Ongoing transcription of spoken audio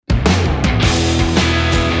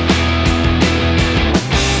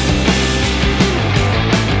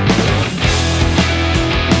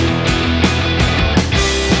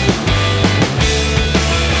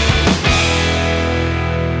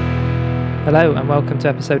Hello and welcome to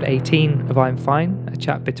episode 18 of I'm Fine, a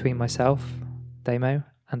chat between myself, Damo,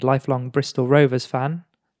 and lifelong Bristol Rovers fan,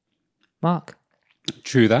 Mark.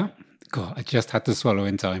 True that. God, I just had to swallow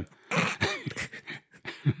in time.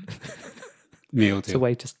 Meal It's a deal.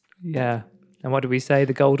 way to, yeah. And what did we say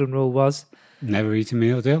the golden rule was? Never eat a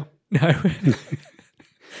meal deal? No.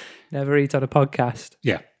 Never eat on a podcast.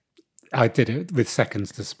 Yeah. I did it with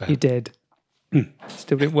seconds to spare. You did.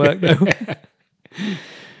 Still didn't work though.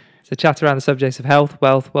 So chat around the subjects of health,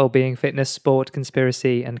 wealth, well-being, fitness, sport,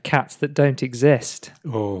 conspiracy, and cats that don't exist.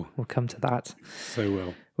 Oh, We'll come to that. so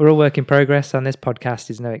well. We're all work in progress, and this podcast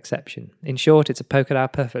is no exception. In short, it's a poke at our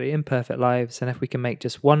perfectly imperfect lives, and if we can make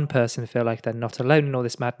just one person feel like they're not alone in all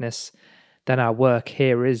this madness, then our work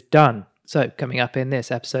here is done. So, coming up in this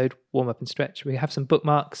episode, warm up and stretch, we have some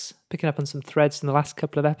bookmarks, picking up on some threads from the last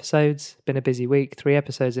couple of episodes. Been a busy week, 3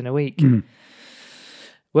 episodes in a week.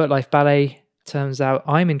 Work-life ballet. Turns out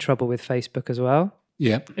I'm in trouble with Facebook as well.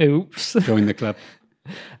 Yep. Oops. Join the club.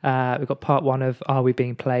 We've got part 1 of Are We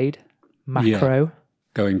Being Played? Macro.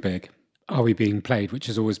 Going big. Are we being played? Which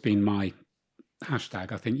has always been my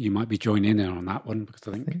hashtag. I think you might be joining in on that one because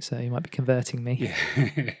I I think think so. You might be converting me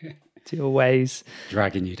yeah. to your ways.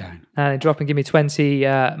 Dragging you down. And drop and give me 20.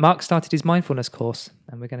 Mark started his mindfulness course,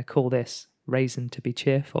 and we're going to call this Reason to be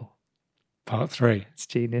Cheerful. Part 3. It's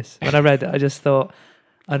genius. When I read it, I just thought,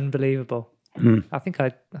 unbelievable. I think I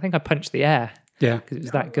punched the air Yeah. because it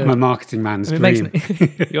was that good. I'm a marketing man's I mean, dream.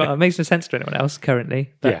 it makes no sense to anyone else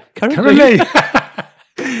currently. But Yeah. currently.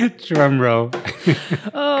 Drum roll.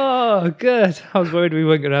 Oh, good. I was worried we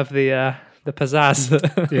weren't going to have the pizzazz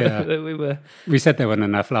Yeah. that we were. We said there weren't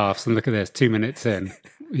enough laughs, and look at this, 2 minutes in.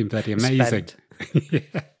 Been bloody amazing. Spent.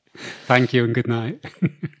 Yeah. Thank you and good night.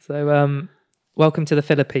 So, welcome to the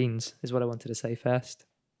Philippines is what I wanted to say first.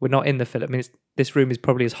 We're not in the Philippines. This room is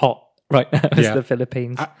probably as hot right now as Yeah. the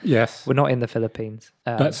Philippines. Yes, We're not in the Philippines.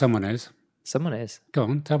 but someone is. Someone is. Go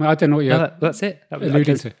on, tell me. I don't know what you're... No, that's it. alluding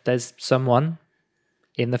there's, to. there's someone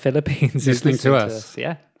in the Philippines who's Listening to us.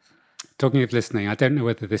 Yeah. Talking of listening, I don't know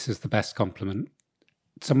whether this is the best compliment.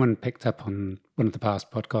 Someone picked up on one of the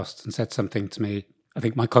past podcasts and said something to me. I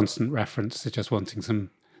think my constant reference to just wanting some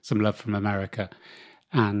love from America.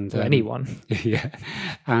 And Or anyone. Yeah.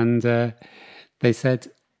 And they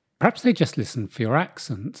said, perhaps they just listen for your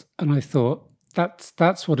accent. And I thought,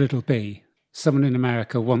 that's what it'll be. Someone in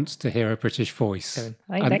America wants to hear a British voice.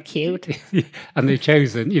 Ain't that cute? And they've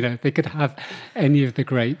chosen, they could have any of the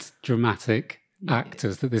great dramatic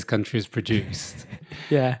actors that this country has produced.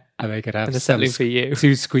 Yeah. And they could have And they're settling for you.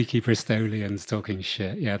 2 squeaky Bristolians talking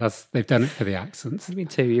shit. Yeah, they've done it for the accents. Me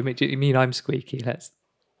too. You mean I'm squeaky?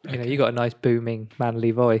 You got a nice booming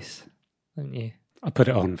manly voice, haven't you? I put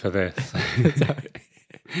it on for this.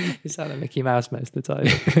 You sound like Mickey Mouse most of the time.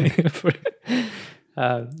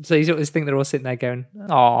 So you always think they're all sitting there going,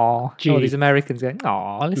 "Aw," all these Americans going,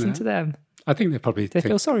 "Aw, listen to them." I think they probably They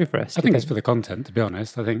feel sorry for us. I think it's for the content, to be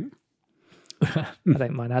honest. I think I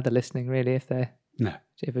don't mind how they're listening, really. If they're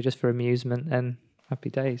just for amusement, then happy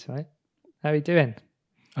days, right? How are you doing?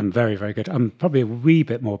 I'm very, very good. I'm probably a wee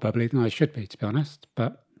bit more bubbly than I should be, to be honest.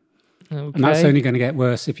 But Okay. and that's only going to get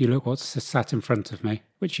worse if you look what's sat in front of me,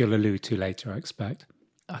 which you'll allude to later, I expect.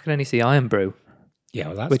 I can only see Iron Brew, Yeah,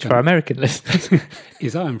 well, that's which for our American listeners,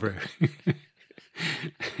 is Iron Brew.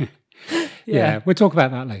 Yeah, we'll talk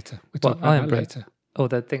about that later. We'll talk about Iron that Brew? later. Oh,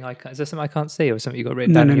 the thing is there something I can't see, or something you got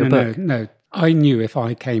written down in your book? No. I knew if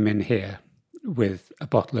I came in here with a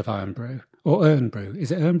bottle of Iron Brew or Earn Brew,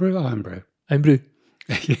 is it Earn Brew or Iron Brew? Iron Brew.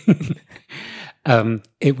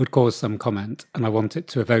 It would cause some comment, and I want it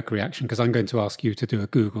to evoke a reaction because I'm going to ask you to do a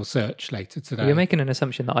Google search later today. You're making an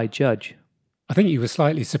assumption that I judge. I think you were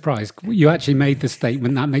slightly surprised. You actually made the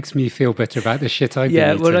statement that makes me feel better about the shit I've been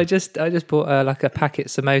Yeah, eating. well, I just bought like a packet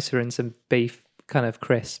samosa and some beef kind of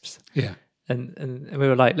crisps, Yeah. and we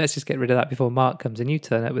were like, let's just get rid of that before Mark comes, and you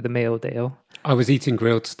turn up with a meal deal. I was eating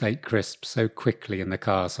grilled steak crisps so quickly in the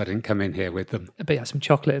car, so I didn't come in here with them. But you had some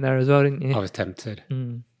chocolate in there as well, didn't you? I was tempted.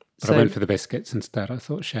 But So- I went for the biscuits instead. I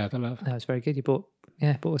thought, share the love. That was very good. You bought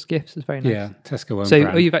us gifts. It was very nice. Yeah, Tesco own So,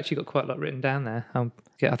 brand. you've actually got quite a lot written down there.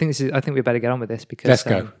 I think we better get on with this because Let's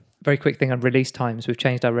go. Very quick thing on release times. We've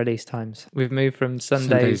changed our release times. We've moved from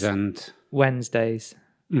Sundays and... Wednesdays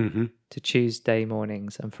Mm-hmm, to Tuesday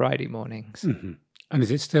mornings and Friday mornings. mm-hmm. And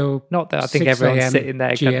is it still Not that I think 6 everyone's a.m. sitting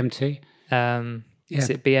there. GMT? Is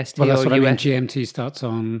it BST Well, that's or what I mean. US? GMT starts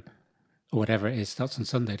on, or whatever it is, starts on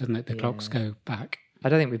Sunday, doesn't it? The clocks go back. I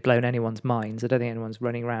don't think we've blown anyone's minds. I don't think anyone's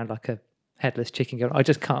running around like a headless chicken going, I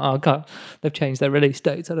can't. They've changed their release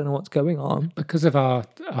dates. I don't know what's going on. Because of our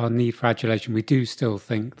need for adulation, we do still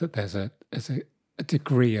think that there's a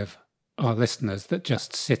degree of our listeners that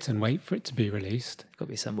just sit and wait for it to be released. There's got to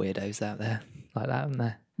be some weirdos out there like that, isn't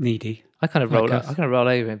there? Needy. I kind of Like roll. us. I kind of roll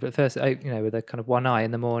over, but first, with a kind of one eye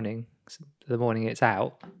in the morning. The morning it's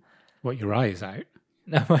out. What, your eye is out?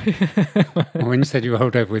 No, Well, when you said you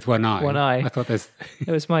rolled over with one eye, One eye. I thought there's.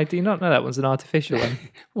 it was my. Do you not know that one's an artificial one?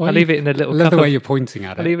 Why I leave it in a little I love cup the way of. you're pointing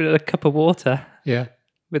at I it. leave it in a cup of water Yeah.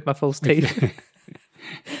 with my false teeth.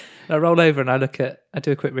 I roll over and I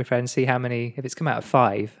do a quick refresh and see how many. If it's come out of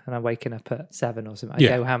 5 and I'm waking up at 7 or something, I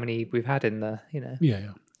Yeah. go how many we've had in the.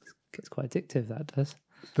 Yeah. It's quite addictive. That does.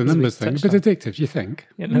 The As we numbers thing, a touched bit addictive, you think?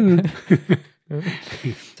 You know?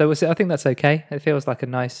 So we'll see. I think that's okay. It feels like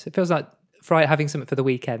Friday, having something for the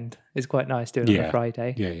weekend is quite nice doing it on a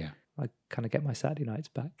Friday. Yeah. I kind of get my Saturday nights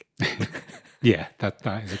back. Yeah, that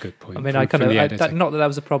is a good point. I mean, from the editing. not that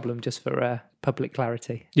was a problem, just for public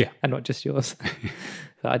clarity. Yeah. And not just yours.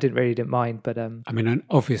 But I didn't mind, but I mean, and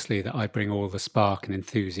obviously that I bring all the spark and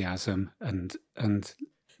enthusiasm and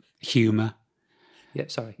humour, yeah,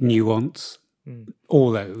 sorry. nuance,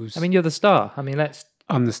 all those. I mean, you're the star. I mean,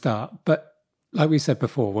 I'm the start. But like we said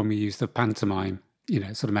before, when we use the pantomime,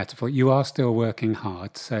 sort of metaphor, you are still working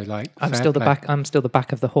hard. So like, I'm fair still the play. back. I'm still the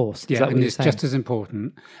back of the horse. Is Yeah, that what and you're it's saying? just as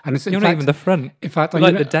important. And it's in You're fact, not even the front. in fact, You're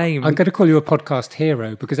like the dame. I'm going to call you a podcast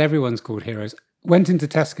hero because everyone's called heroes. Went into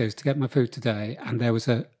Tesco's to get my food today, and there was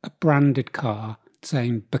a branded car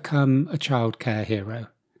saying "Become a childcare hero,"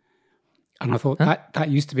 and I thought that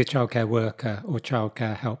used to be a childcare worker or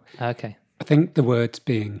childcare help. Okay. I think the word's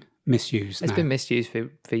being misused. It's now. been misused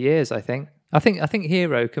for years, I think. I think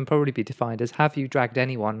hero can probably be defined as have you dragged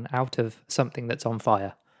anyone out of something that's on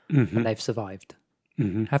fire and they've survived?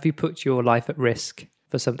 Mm-hmm. Have you put your life at risk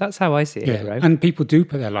for some? That's how I see a hero. And people do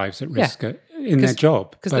put their lives at risk in their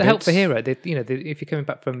job. Because the help for hero, if you're coming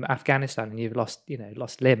back from Afghanistan and you've lost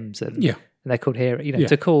limbs and they're called hero,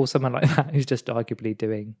 to call someone like that who's just arguably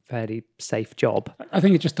doing a fairly safe job. I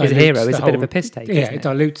think it just is dilutes a hero the is a bit of whole- a piss take. Yeah, isn't it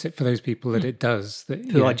dilutes it for those people that it does. That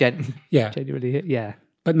who are yeah, genuinely, yeah.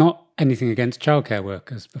 but not anything against childcare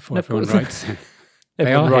workers. Before No, of everyone course. writes in, they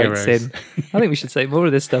Everyone are writes heroes. in. I think we should say more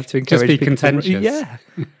of this stuff to encourage be people contentious. Yeah,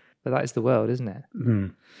 but that is the world, isn't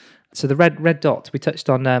it? So the red dots, we touched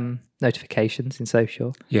on notifications in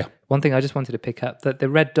social. Yeah. One thing I just wanted to pick up, that the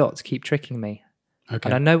red dots keep tricking me. Okay.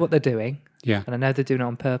 And I know what they're doing. Yeah. And I know they're doing it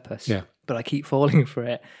on purpose. Yeah. But I keep falling for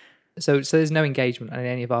it. So there's no engagement on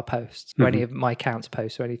any of our posts or any of my account's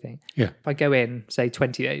posts or anything. Yeah. If I go in, say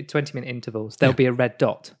 20-minute intervals, there'll be a red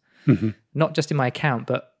dot. Not just in my account,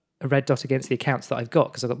 but a red dot against the accounts that I've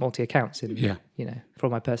got, because I've got multi-accounts in, for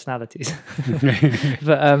all my personalities.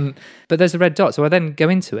 But there's a red dot. So I then go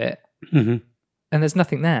into it and there's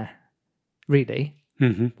nothing there, really.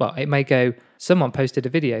 Well, it may go, someone posted a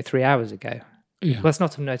video 3 hours ago. Yeah. Well, that's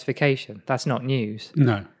not a notification. That's not news.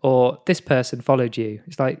 No. Or this person followed you.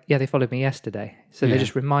 It's like, yeah, they followed me yesterday. So they're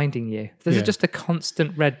just reminding you. There's just a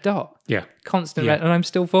constant red dot. Yeah. Constant red. And I'm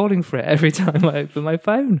still falling for it every time I open my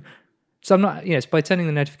phone. So I'm not, it's by turning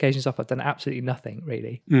the notifications off, I've done absolutely nothing,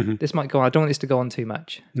 really. This might go on. I don't want this to go on too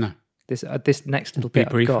much. No. This next little Be bit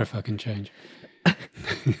I've brief for a got. fucking change.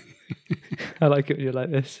 I like it when you're like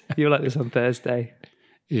this. You were like this on Thursday.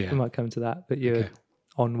 Yeah. We might come to that, but you're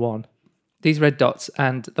on one. These red dots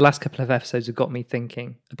and the last couple of episodes have got me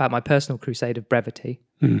thinking about my personal crusade of brevity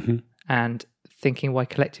and thinking why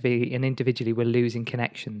collectively and individually we're losing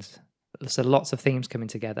connections. So lots of themes coming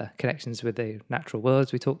together. Connections with the natural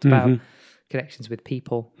worlds we talked about, connections with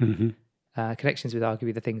people, connections with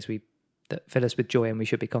arguably the things that fill us with joy and we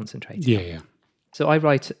should be concentrating. Yeah. So I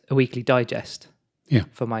write a weekly digest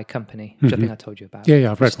for my company, which I think I told you about.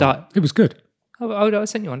 Yeah. I've read one. It was good. Oh, I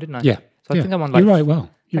sent you one, didn't I? Yeah. So I think I'm on like... You write well.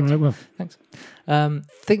 You write well. Thanks.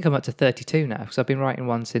 Think I'm up to 32 now because I've been writing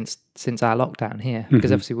one since our lockdown here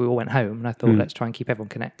because obviously we all went home and I thought let's try and keep everyone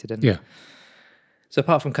connected. And so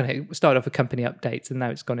apart from kind of started off with company updates and now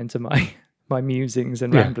it's gone into my musings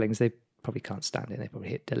and ramblings, they probably can't stand it. They probably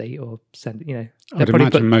hit delete or send it, I'd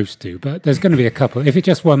imagine most do, but there's going to be a couple. If it's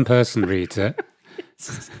just one person reads it,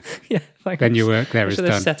 thanks. then your work there is Should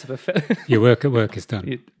have done. set up a Your work at work is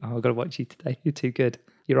done. I've got to watch you today. You're too good.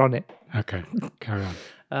 You're on it. Okay, carry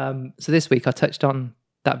on. So this week I touched on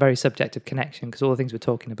that very subject of connection because all the things we're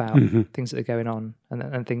talking about, things that are going on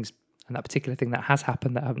and things, and that particular thing that has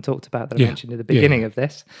happened that I haven't talked about that I mentioned at the beginning of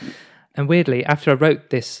this. And weirdly, after I wrote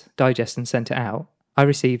this digest and sent it out, I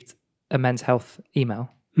received a Men's Health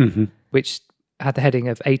email, which had the heading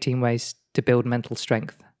of 18 ways to build mental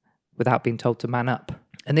strength without being told to man up.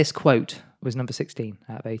 And this quote was number 16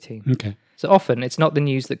 out of 18. Okay. So often it's not the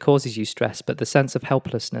news that causes you stress, but the sense of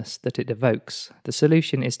helplessness that it evokes. The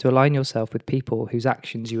solution is to align yourself with people whose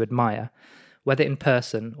actions you admire, whether in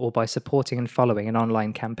person or by supporting and following an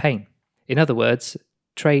online campaign. In other words,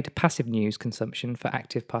 trade passive news consumption for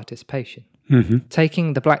active participation. Mm-hmm.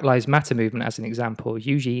 Taking the Black Lives Matter movement as an example,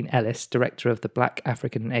 Eugene Ellis, director of the Black,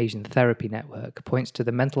 African and Asian Therapy Network, points to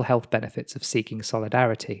the mental health benefits of seeking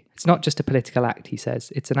solidarity. It's not just a political act, he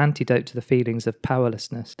says. It's an antidote to the feelings of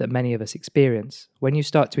powerlessness that many of us experience. When you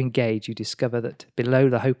start to engage, you discover that below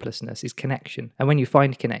the hopelessness is connection. And when you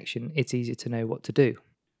find connection, it's easier to know what to do.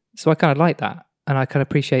 So I kind of like that. And I kind of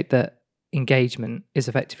appreciate that engagement is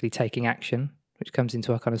effectively taking action, which comes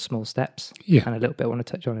into our kind of small steps. Yeah. And a little bit I want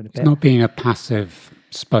to touch on in a bit. It's not being a passive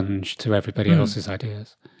sponge to everybody else's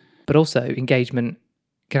ideas. But also, engagement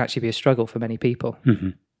can actually be a struggle for many people,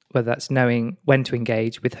 whether that's knowing when to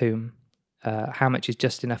engage, with whom, how much is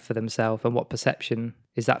just enough for themselves, and what perception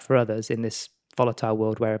is that for others in this volatile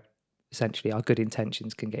world where essentially our good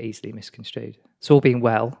intentions can get easily misconstrued. So all being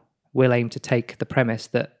well, we'll aim to take the premise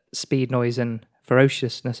that speed, noise and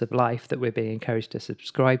ferociousness of life that we're being encouraged to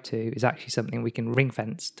subscribe to is actually something we can ring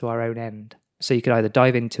fence to our own end. So you can either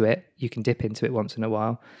dive into it, you can dip into it once in a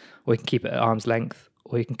while, or you can keep it at arm's length,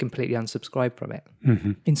 or you can completely unsubscribe from it.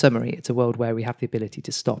 In summary, it's a world where we have the ability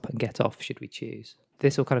to stop and get off should we choose.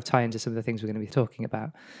 This will kind of tie into some of the things we're going to be talking about,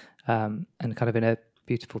 and kind of in a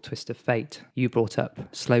beautiful twist of fate. You brought up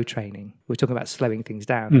slow training. We're talking about slowing things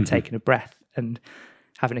down and taking a breath and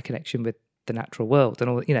having a connection with the natural world and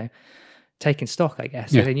all, taking stock, I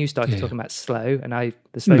guess. Yeah. And then you started talking about slow, and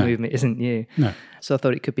the slow movement isn't new. No. So I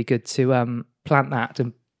thought it could be good to plant that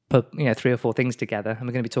and put 3 or 4 things together. And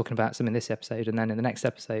we're going to be talking about some in this episode and then in the next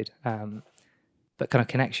episode. But kind of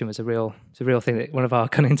connection was a real thing that one of our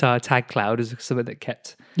kind of entire tag cloud is something that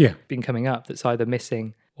kept been coming up that's either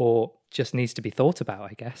missing or just needs to be thought about,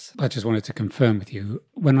 I guess. I just wanted to confirm with you,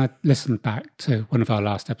 when I listened back to one of our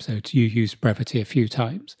last episodes, you used brevity a few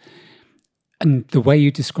times. And the way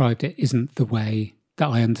you described it isn't the way that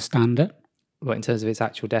I understand it. What, in terms of its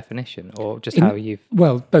actual definition, or just how you've...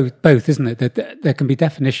 Well, both, isn't it? There can be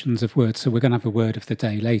definitions of words, so we're going to have a word of the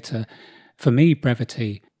day later. For me,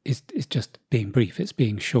 brevity is just being brief, it's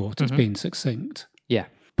being short, it's being succinct. Yeah.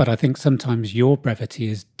 But I think sometimes your brevity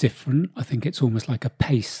is different. I think it's almost like a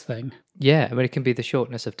pace thing. Yeah, I mean, it can be the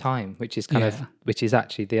shortness of time, which is which is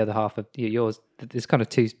actually the other half of yours. There's kind of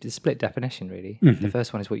two split definition, really. The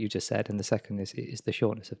first one is what you just said, and the second is the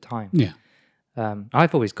shortness of time. Yeah.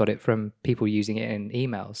 I've always got it from people using it in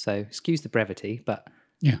emails. So excuse the brevity, but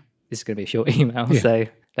this is going to be a short email. Yeah. So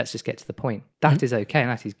let's just get to the point. That is okay, and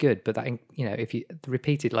that is good. But that, if you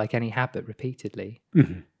repeated like any habit repeatedly,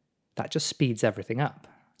 that just speeds everything up.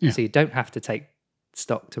 Yeah. So you don't have to take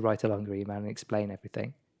stock to write a longer email and explain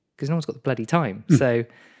everything, because no one's got the bloody time. So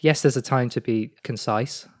yes, there's a time to be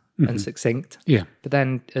concise and succinct. Yeah. But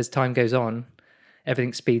then as time goes on,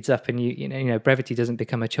 everything speeds up, and you know, brevity doesn't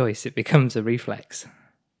become a choice; it becomes a reflex.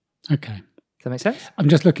 Okay. Does that make sense? I'm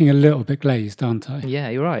just looking a little bit glazed, aren't I? Yeah,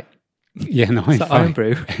 you're right. Yeah, no, I'm fine. Iron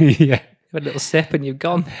brew. Yeah. A little sip and you've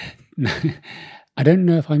gone. No, I don't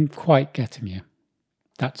know if I'm quite getting you.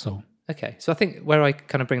 That's all. Okay, so I think where I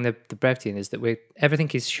kind of bring the brevity in is that everything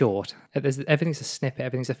is short. Everything's a snippet.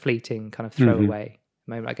 Everything's a fleeting kind of throwaway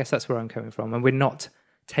moment. I guess that's where I'm coming from, and we're not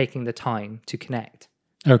taking the time to connect.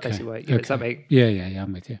 Okay. Does that make... Yeah,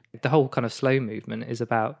 I'm with you. The whole kind of slow movement is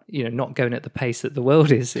about, not going at the pace that the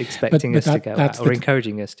world is expecting us to go at, or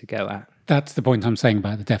encouraging us to go at. That's the point I'm saying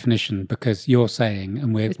about the definition, because you're saying,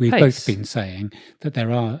 and we've both been saying, that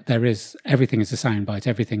there is everything is a soundbite,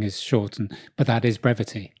 everything is shortened, but that is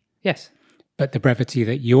brevity. Yes. But the brevity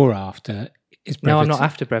that you're after is brevity. No, I'm not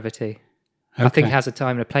after brevity. Okay. I think it has a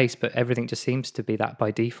time and a place, but everything just seems to be that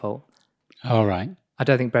by default. All right. I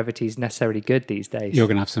don't think brevity is necessarily good these days. You're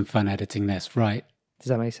going to have some fun editing this, right? Does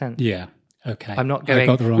that make sense? Yeah. Okay. I'm not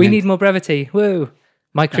going, we need more brevity. Woo.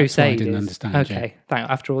 My crusade That's why I didn't understand. Okay.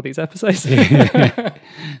 After all these episodes. Yeah.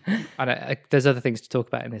 There's other things to talk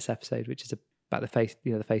about in this episode, which is about the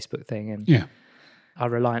Facebook thing and our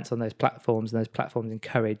reliance on those platforms, and those platforms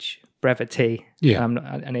encourage brevity. Yeah.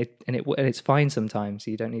 And it's fine sometimes.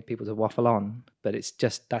 So you don't need people to waffle on, but that's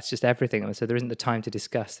just everything. So there isn't the time to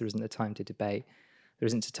discuss. There isn't the time to debate. There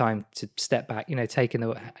isn't a time to step back,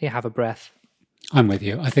 have a breath. I'm with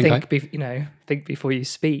you. I think think before you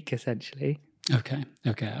speak, essentially. Okay.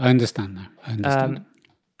 I understand that.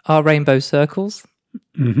 Are rainbow circles?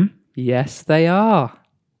 Mm-hmm. Yes, they are.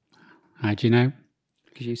 How do you know?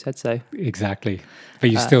 Because you said so. Exactly. But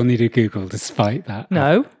you still need to Google despite that.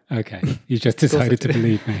 No. Okay. You just decided to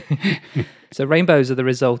believe me. So rainbows are the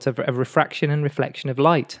result of refraction and reflection of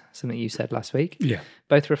light, something you said last week. Yeah.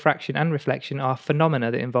 Both refraction and reflection are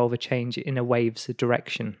phenomena that involve a change in a wave's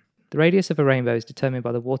direction. The radius of a rainbow is determined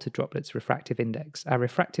by the water droplet's refractive index. Our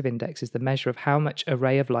refractive index is the measure of how much a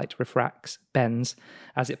ray of light bends,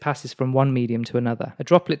 as it passes from one medium to another. A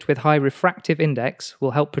droplet with high refractive index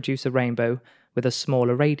will help produce a rainbow with a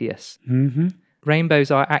smaller radius. Mm-hmm. Rainbows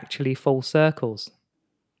are actually full circles.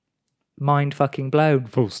 Mind fucking blown.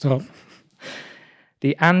 Full stop.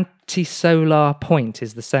 The antisolar point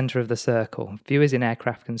is the centre of the circle. Viewers in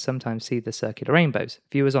aircraft can sometimes see the circular rainbows.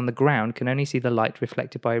 Viewers on the ground can only see the light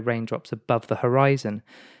reflected by raindrops above the horizon,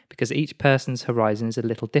 because each person's horizon is a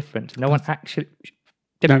little different. No one actually...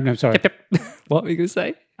 No, sorry. What were you going to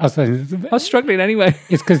say? I was struggling anyway.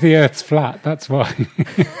 It's because the Earth's flat, that's why.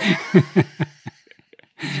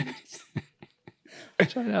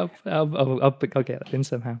 I'll get that in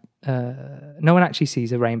somehow. No one actually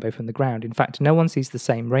sees a rainbow from the ground. In fact, no one sees the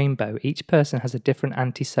same rainbow. Each person has a different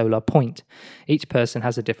antisolar point. Each person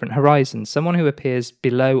has a different horizon. Someone who appears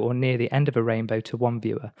below or near the end of a rainbow to one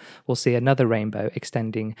viewer will see another rainbow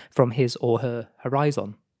extending from his or her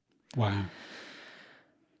horizon. Wow.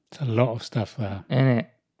 It's a lot of stuff there. Isn't it?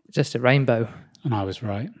 Just a rainbow. And I was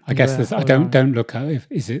right. I guess this, I don't look at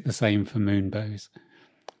is it the same for moonbows?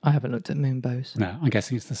 I haven't looked at moonbows. No, I'm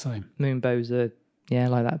guessing it's the same. Moonbows are,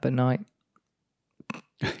 like that, but night.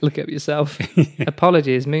 Look at yourself. Yeah.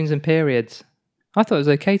 Apologies, moons and periods. I thought it was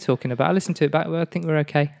okay talking about. I listened to it back. Well, I think we're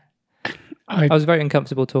okay. I was very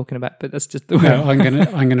uncomfortable talking about, but that's just the way. No, I'm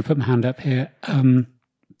gonna put my hand up here.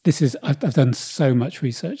 I've done so much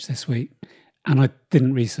research this week, and I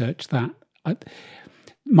didn't research that.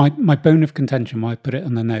 My bone of contention, why I put it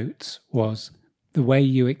on the notes, was the way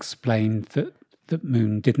you explained that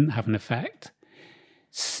moon didn't have an effect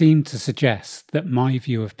seemed to suggest that my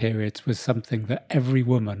view of periods was something that every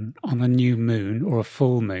woman on a new moon or a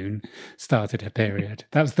full moon started her period.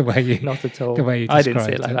 That was the way you... Not at all. The way you I described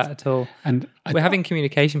didn't see it like that at all. And we're having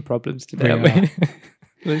communication problems today, aren't we?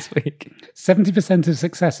 This week. 70% of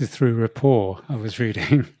success is through rapport, I was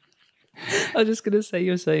reading. I was just going to say,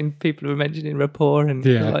 you were saying people were mentioning rapport and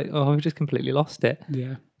you're like, oh, I've just completely lost it.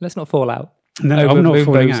 Yeah. Let's not fall out. No, I'm not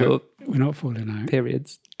falling out. We're not falling out.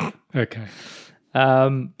 Periods. Okay.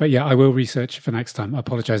 But yeah, I will research for next time. I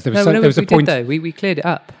apologise. There was a point. Did, though. We cleared it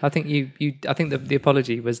up. I think I think the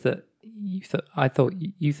apology was that you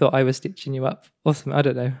thought I was stitching you up or something. I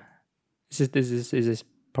don't know. Is this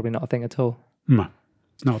probably not a thing at all? No,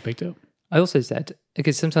 it's not a big deal. I also said,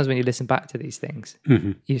 because sometimes when you listen back to these things,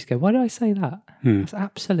 you just go, why did I say that? That's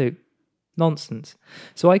absolute nonsense.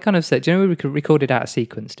 So I kind of said, do you know we recorded out a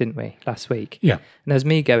sequence, didn't we, last week? Yeah. And there's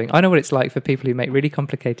me going, I know what it's like for people who make really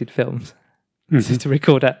complicated films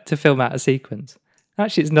to film out a sequence.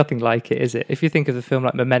 Actually, it's nothing like it, is it? If you think of a film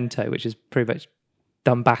like Memento, which is pretty much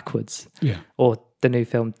done backwards, or the new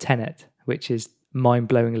film Tenet, which is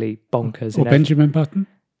mind-blowingly bonkers. Or Benjamin Button?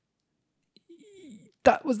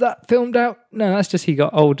 Was that filmed out? No, that's just he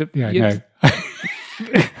got older. Yeah,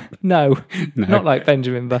 no, not like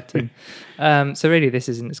Benjamin Button. So really, this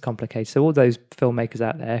isn't as complicated. So all those filmmakers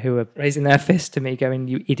out there who are raising their fist to me going,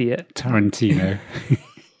 you idiot. Tarantino.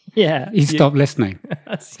 Yeah. He stopped listening.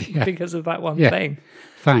 Because of that one thing.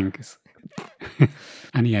 Thanks.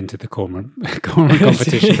 And he entered the Cormoran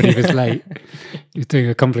competition, but he was late. He was doing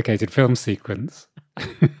a complicated film sequence.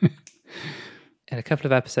 And a couple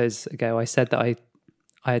of episodes ago, I said that I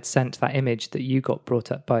had sent that image that you got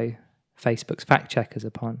brought up by Facebook's fact checkers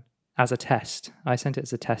upon as a test. I sent it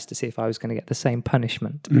as a test to see if I was going to get the same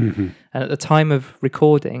punishment. And at the time of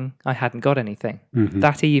recording, I hadn't got anything.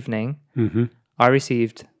 That evening, I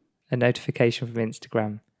received a notification from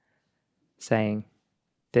Instagram saying,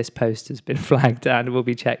 this post has been flagged and will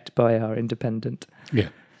be checked by our independent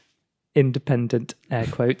air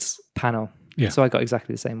quotes panel. Yeah. So I got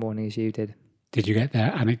exactly the same warning as you did. Did you get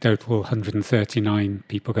their anecdotal 139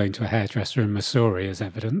 people going to a hairdresser in Missouri as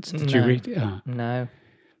evidence? Did you read it? No.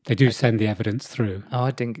 They do send the evidence through. Oh,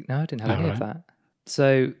 I didn't have any of that.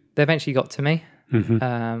 So they eventually got to me.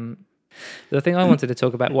 The thing I wanted to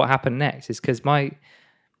talk about, what happened next, is because my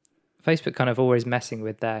Facebook kind of always messing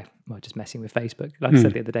with just messing with Facebook. Like I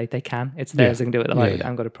said the other day, they can. It's theirs. They can do it. I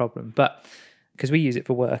haven't got a problem. But because we use it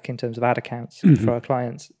for work in terms of ad accounts for our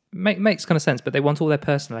clients, makes kind of sense. But they want all their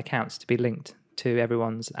personal accounts to be linked to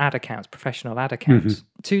everyone's ad accounts, professional ad accounts.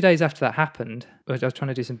 2 days after that happened, I was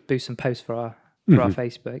trying to boost some posts for our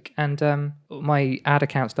Facebook, and my ad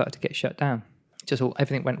account started to get shut down.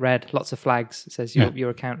 Everything went red, lots of flags. It says your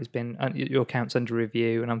account has been your account's under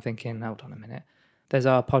review, and I'm thinking, hold on a minute. There's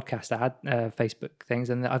our podcast ad, Facebook things,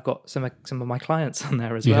 and I've got some of my clients on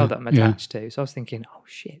there as well that I'm attached to. So I was thinking, oh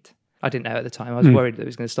shit. I didn't know at the time. I was worried that it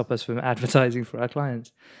was going to stop us from advertising for our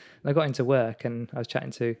clients. I got into work and I was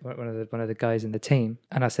chatting to one of the guys in the team,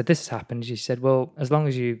 and I said, "This has happened." She said, "Well, as long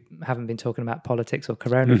as you haven't been talking about politics or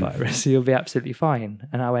coronavirus, you'll be absolutely fine."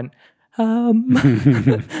 And I went,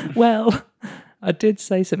 well, I did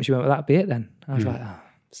say something. She went, "Well, that'd be it then." I was like, "Oh."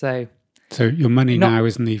 So your money now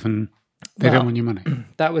isn't even. They don't want your money.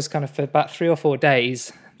 That was kind of for about 3 or 4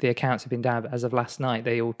 days. The accounts have been down, but as of last night,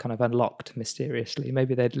 they all kind of unlocked mysteriously.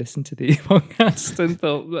 Maybe they'd listened to the podcast and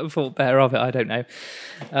thought better of it. I don't know.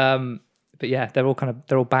 But yeah, they're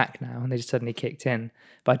all back now, and they just suddenly kicked in.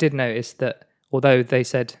 But I did notice that although they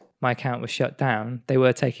said my account was shut down, they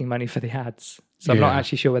were taking money for the ads. So I'm not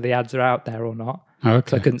actually sure whether the ads are out there or not. Oh,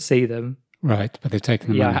 okay. So I couldn't see them. Right, but they've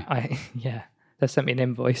taken the money. They sent me an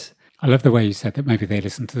invoice. I love the way you said that maybe they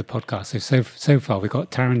listen to the podcast. So far, we've got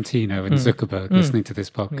Tarantino and Zuckerberg listening to this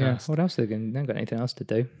podcast. Yeah. What else are they doing? They haven't got anything else to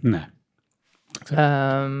do. No.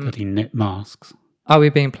 Bloody knit masks. Are we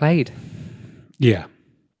being played? Yeah.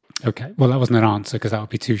 Okay. Well, that wasn't an answer because that would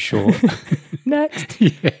be too short. Next.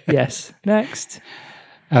 Yeah. Yes. Next.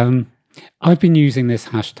 I've been using this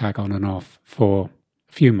hashtag on and off for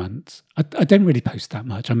a few months. I don't really post that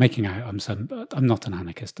much. I'm making out I'm not an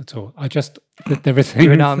anarchist at all. There are things.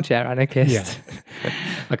 You're an armchair anarchist.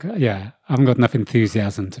 Yeah. I haven't got enough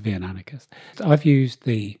enthusiasm to be an anarchist. I've used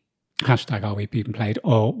the hashtag "Are we being played?"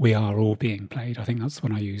 or "We are all being played." I think that's the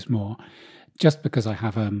one I use more, just because I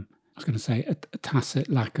have a tacit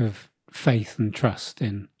lack of faith and trust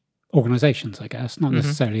in organisations. I guess not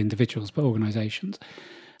necessarily individuals, but organisations.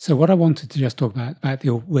 So what I wanted to just talk about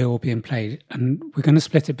the "We're all being played," and we're going to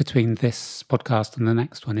split it between this podcast and the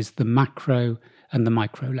next one, is the macro and the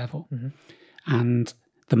micro level. And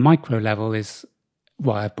the micro level is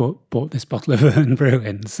why I bought this bottle of Urn Brew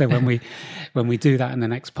in. So when we do that in the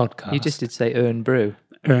next podcast, You just did say Urn Brew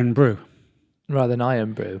Urn Brew rather than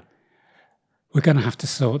Iron Brew. We're going to have to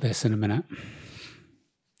sort this in a minute.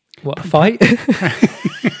 What, a fight?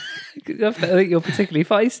 I think you're particularly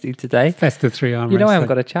feisty today. Festive 3 arm You know I wrestling. haven't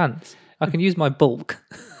got a chance. I can use my bulk.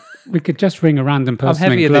 We could just ring a random I'm person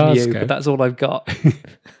heavier in than Glasgow. you, but that's all I've got.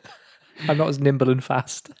 I'm not as nimble and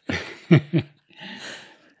fast.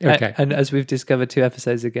 Okay. And as we've discovered 2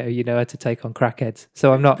 episodes ago, you know how to take on crackheads.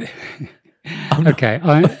 So I'm not. Okay.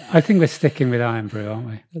 I think we're sticking with Iron Brew, aren't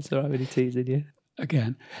we? That's all right, really teasing you.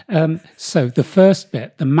 Again. So the first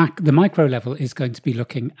bit, the micro level, is going to be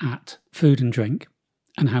looking at food and drink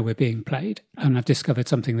and how we're being played. And I've discovered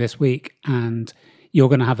something this week, and you're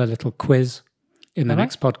going to have a little quiz in the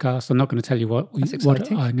next podcast. I'm not going to tell you what I'm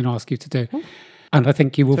going to ask you to do. Oh. And I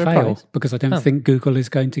think you will fail Surprise. because I don't think Google is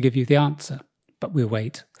going to give you the answer. But we'll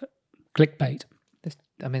wait. Clickbait.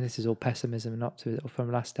 This is all pessimism and optimism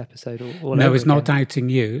from last episode. All No, over it's not again. doubting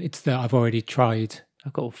you. It's that I've already tried.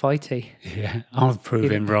 I've got all fighty. Yeah, I'll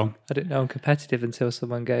prove him wrong. I didn't know I'm competitive until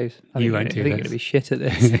someone goes, You won't do I think you're this. going to be shit at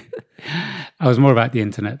this. I was more about the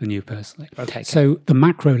internet than you personally. Okay. So the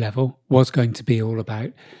macro level was going to be all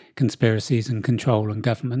about conspiracies and control and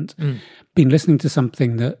government. Been listening to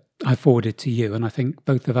something that I forwarded to you, and I think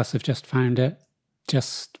both of us have just found it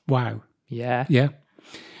just wow. Yeah. Yeah.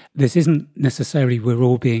 This isn't necessarily we're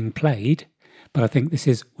all being played, but I think this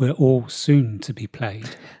is we're all soon to be played.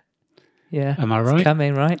 Yeah. Am I right? It's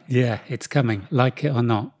coming, right? Yeah, it's coming, like it or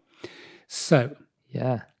not. So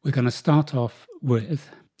Yeah. we're going to start off with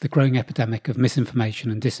the growing epidemic of misinformation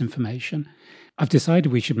and disinformation. I've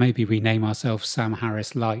decided we should maybe rename ourselves Sam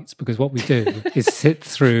Harris Lights, because what we do is sit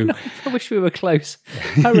through I wish we were close.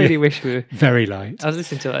 I really wish we were. very light. I was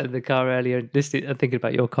listening to it in the car earlier and thinking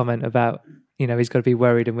about your comment about, he's got to be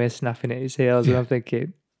worried and we're snapping at his heels. And I'm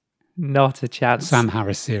thinking, not a chance. Sam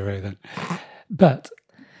Harris Zero then. But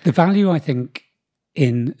the value, I think,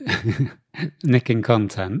 in nicking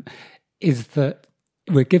content is that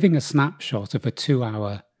we're giving a snapshot of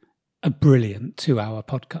a brilliant 2-hour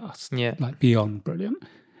podcast. Yeah. Like beyond brilliant.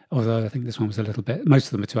 Although I think this one was a little bit, most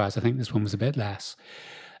of them are 2 hours. I think this one was a bit less.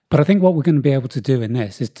 But I think what we're going to be able to do in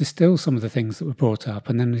this is distill some of the things that were brought up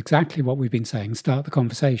and then exactly what we've been saying, start the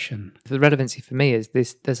conversation. The relevancy for me is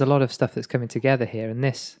this: there's a lot of stuff that's coming together here, and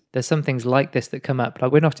there's some things like this that come up.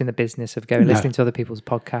 Like, we're not in the business of going listening to other people's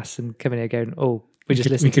podcasts and coming here going, oh, we just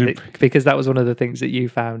listened to it, because that was one of the things that you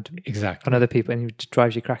found Exactly. on other people, and it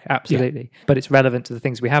drives you crack. Absolutely. But it's relevant to the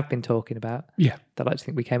things we have been talking about. Yeah. That I like to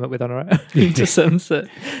think we came up with on our own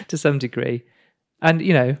to some degree. And,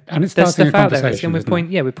 And it's there's starting stuff a out there. conversation,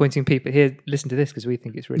 We're pointing people here, listen to this because we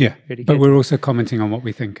think it's really, really good. But we're also commenting on what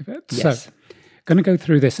we think of it. Yes. So, going to go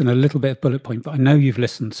through this in a little bit of bullet point, but I know you've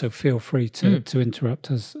listened, so feel free to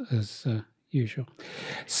interrupt as usual.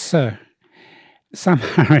 So, Sam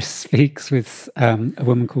Harris speaks with a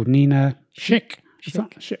woman called Nina Schick.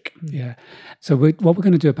 Schick. Yeah. So what we're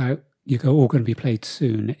going to do about all going to be played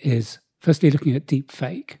soon, is firstly looking at deep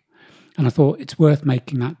fake. And I thought it's worth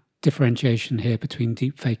making that differentiation here between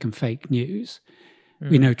deep fake and fake news.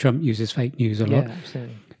 We know Trump uses fake news a lot. Yeah,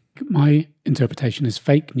 absolutely. My interpretation is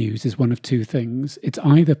fake news is one of two things. It's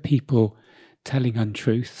either people telling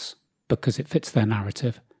untruths because it fits their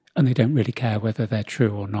narrative and they don't really care whether they're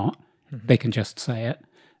true or not. They can just say it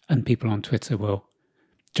and people on Twitter will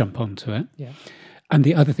jump onto it. Yeah. And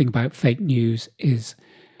the other thing about fake news is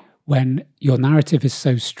when your narrative is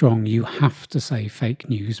so strong, you have to say fake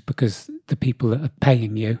news because the people that are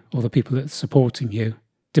paying you or the people that are supporting you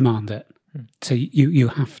demand it. So you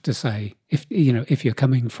have to say, if you're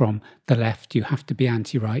coming from the left, you have to be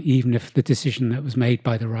anti-right, even if the decision that was made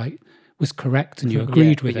by the right was correct and you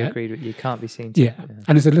agreed with it. You can't be seen to. Yeah.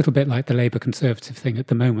 And it's a little bit like the Labour Conservative thing at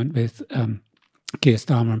the moment with Keir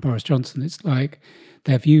Starmer and Boris Johnson. It's like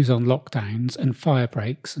their views on lockdowns and fire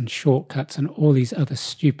breaks and shortcuts and all these other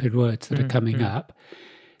stupid words that are coming up,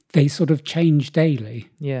 they sort of change daily.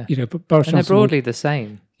 Yeah. But Boris and Johnson they're broadly the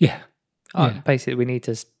same. Yeah. Basically, we need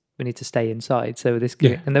to stay inside. So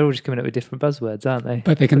and they're all just coming up with different buzzwords, aren't they?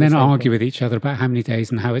 But they can then argue with each other about how many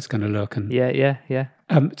days and how it's going to look. And yeah.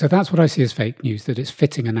 So that's what I see as fake news, that it's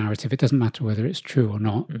fitting a narrative. It doesn't matter whether it's true or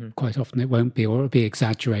not. Quite often it won't be, or it'll be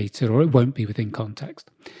exaggerated, or it won't be within context.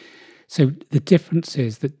 So the difference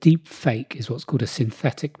is that deep fake is what's called a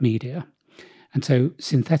synthetic media. And so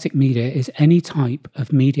synthetic media is any type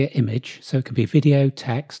of media image, so it can be video,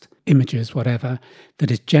 text, images, whatever,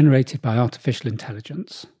 that is generated by artificial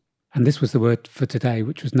intelligence. And this was the word for today,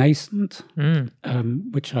 which was nascent,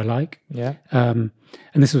 which I like. Yeah. And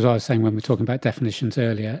this was what I was saying when we were talking about definitions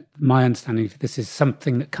earlier. My understanding of this is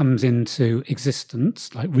something that comes into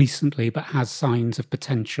existence, like recently, but has signs of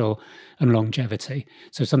potential and longevity.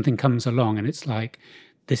 So something comes along and it's like,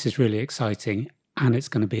 this is really exciting and it's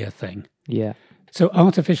going to be a thing. Yeah. So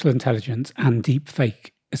artificial intelligence and deep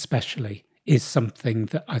fake especially is something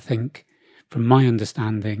that I think, from my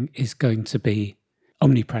understanding, is going to be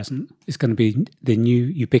omnipresent. It's going to be the new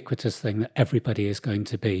ubiquitous thing that everybody is going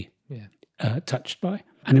to be touched by.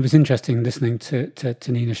 And it was interesting listening to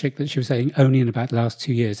Nina Schick that she was saying only in about the last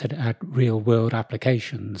 2 years had it had real world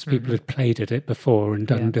applications. People had played at it before and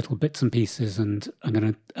done little bits and pieces. And I'm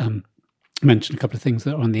going to mention a couple of things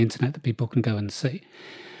that are on the internet that people can go and see.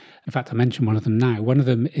 In fact, I mentioned one of them now. One of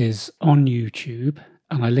them is on YouTube,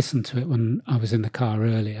 and I listened to it when I was in the car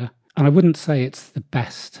earlier. And I wouldn't say it's the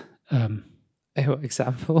best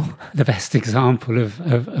example. The best example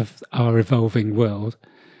of our evolving world.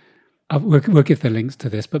 We'll give the links to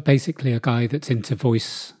this, but basically a guy that's into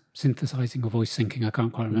voice synthesizing or voice syncing, I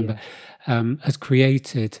can't quite remember, has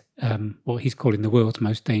created what he's calling the world's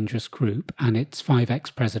most dangerous group, and it's 5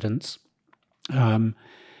 ex-presidents.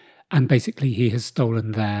 And basically he has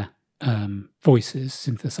stolen their voices,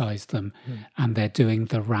 synthesized them, and they're doing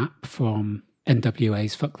the rap from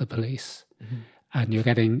NWA's Fuck the Police. And you're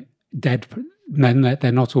getting dead men.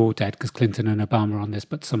 They're not all dead because Clinton and Obama are on this,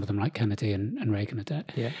 but some of them like Kennedy and Reagan are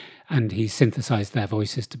dead. Yeah. And he synthesized their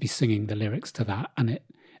voices to be singing the lyrics to that. And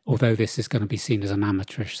although this is going to be seen as an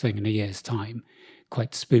amateurish thing in a year's time,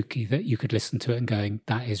 quite spooky that you could listen to it and going,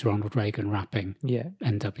 that is Ronald Reagan rapping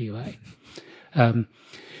NWA.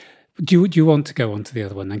 Do you want to go on to the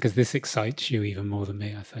other one then? Because this excites you even more than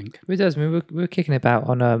me, I think. It does. I mean, we were kicking about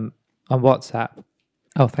on WhatsApp.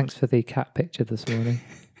 Oh, thanks for the cat picture this morning.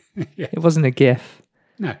 Yeah. It wasn't a GIF.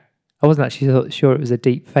 No. I wasn't actually sure it was a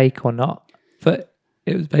deep fake or not, but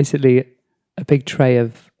it was basically a big tray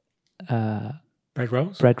of bread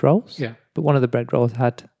rolls. Bread rolls. Yeah. But one of the bread rolls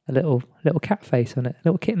had a little cat face on it, a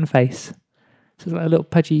little kitten face. So it's like a little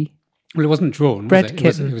pudgy. Well, it wasn't drawn. Bread was it?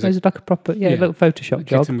 kitten. It was like a proper, a little Photoshop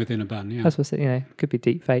job. Kitten within a bun. Yeah. That's what's it. Could be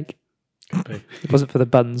deep fake. Could be. It wasn't for the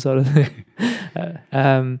bun sort of thing.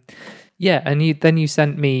 And you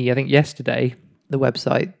sent me, I think yesterday, the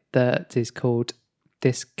website that is called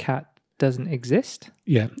This Cat Doesn't Exist.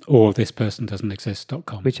 Yeah, or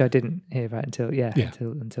thispersondoesn'texist.com. Which I didn't hear about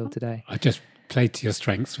until today. I just played to your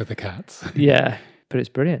strengths with the cats. Yeah, but it's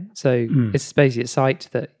brilliant. So it's basically a site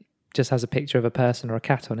that just has a picture of a person or a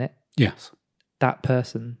cat on it. Yes. That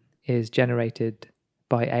person is generated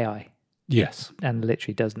by AI. Yes. And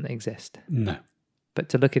literally doesn't exist. No. But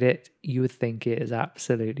to look at it, you would think it is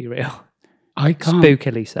absolutely real. I can't.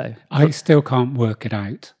 Spookily so. I still can't work it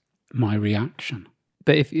out, my reaction.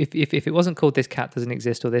 But if it wasn't called This Cat Doesn't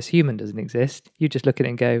Exist or This Human Doesn't Exist, you just look at it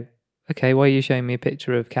and go, okay, why are you showing me a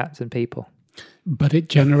picture of cats and people? But it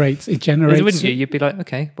generates... Wouldn't you? You'd be like,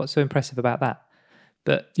 okay, what's so impressive about that?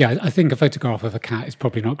 But yeah, I think a photograph of a cat is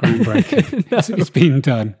probably not groundbreaking. It's been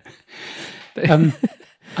done.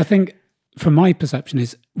 I think from my perception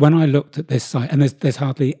is when I looked at this site, and there's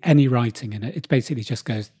hardly any writing in it. It basically just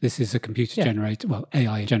goes, this is a computer generated, well,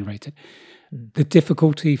 AI generated. The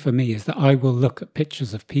difficulty for me is that I will look at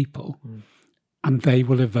pictures of people and they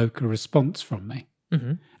will evoke a response from me.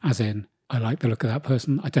 As in, I like the look of that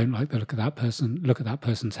person. I don't like the look of that person. Look at that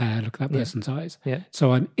person's hair. Look at that person's eyes.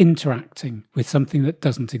 So I'm interacting with something that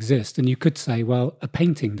doesn't exist. And you could say, well, a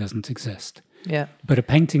painting doesn't exist. But a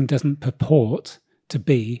painting doesn't purport to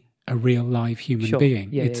be a real live human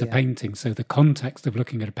being. It's a painting. So the context of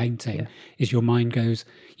looking at a painting is your mind goes,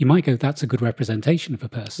 you might go, that's a good representation of a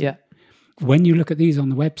person. When you look at these on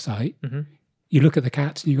the website, you look at the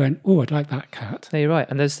cats and you're going, oh, I'd like that cat. No, you're right.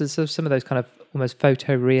 And there's some of those kind of almost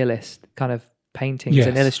photorealist kind of paintings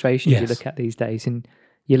and illustrations you look at these days, and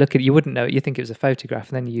you look at it, you wouldn't know it, you think it was a photograph,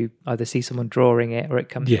 and then you either see someone drawing it or it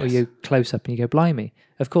comes or you close up and you go, blimey.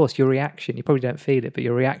 Of course, your reaction, you probably don't feel it, but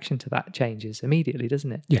your reaction to that changes immediately,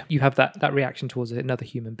 doesn't it? You have that reaction towards another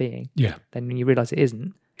human being. Then when you realise it isn't,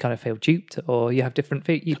 you kind of feel duped, or you have different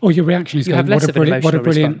or your reaction is you going, have less of an emotional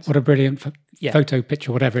response. What a brilliant photo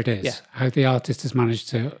picture, whatever it is. How the artist has managed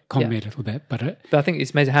to con me a little bit. But I think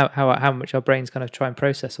it's amazing how much our brains kind of try and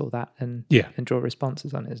process all that and draw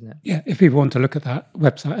responses on it, isn't it? Yeah, if people want to look at that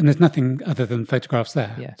website, and there's nothing other than photographs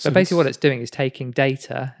there. So basically what it's doing is taking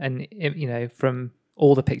data and, from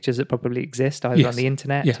all the pictures that probably exist either on the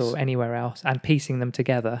internet or anywhere else, and piecing them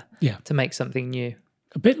together to make something new.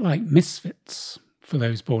 A bit like Misfits for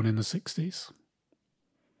those born in the 60s.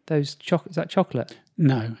 Is that chocolate?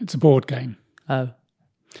 No, it's a board game. Oh.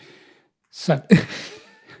 So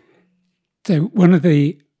one of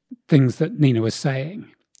the things that Nina was saying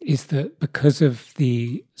is that because of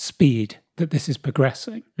the speed that this is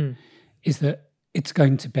progressing, is that it's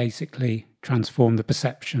going to basically transform the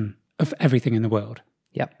perception of everything in the world.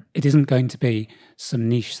 It isn't going to be some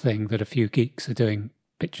niche thing that a few geeks are doing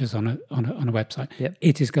pictures on a website.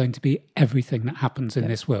 It is going to be everything that happens in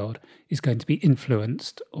this world is going to be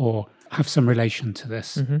influenced or have some relation to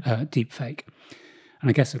this deep fake. And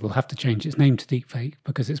I guess it will have to change its name to deepfake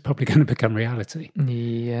because it's probably going to become reality.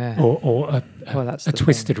 Or a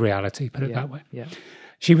twisted reality, put it that way.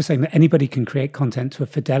 She was saying that anybody can create content to a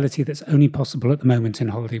fidelity that's only possible at the moment in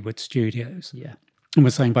Hollywood studios. And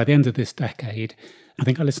was saying by the end of this decade, I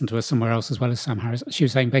think I listened to her somewhere else as well as Sam Harris, she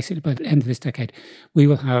was saying basically by the end of this decade, we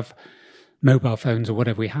will have mobile phones or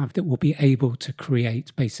whatever we have that will be able to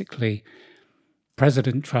create basically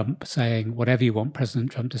President Trump saying whatever you want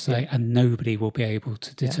President Trump to say, and nobody will be able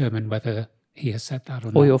to determine whether he has said that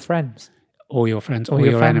or not. Or your friends. Or your friends, or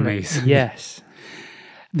your enemies. Yes.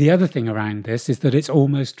 The other thing around this is that it's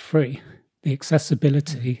almost free. The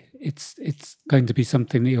accessibility, it's going to be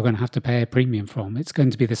something that you're going to have to pay a premium from. It's going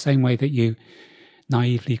to be the same way that you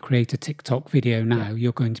naively create a TikTok video now.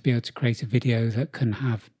 You're going to be able to create a video that can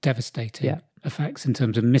have devastating effects in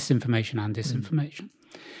terms of misinformation and disinformation.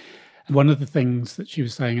 And one of the things that she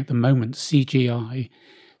was saying at the moment, CGI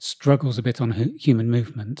struggles a bit on human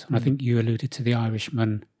movement. And I think you alluded to The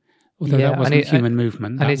Irishman. Although that wasn't human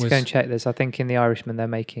movement. I need to go and check this. I think in The Irishman, they're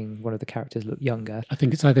making one of the characters look younger. I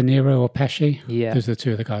think it's either Nero or Pesci. Those are the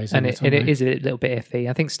two of the guys. And it is a little bit iffy.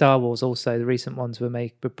 I think Star Wars also, the recent ones were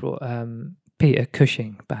brought Peter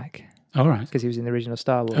Cushing back. All right. Because he was in the original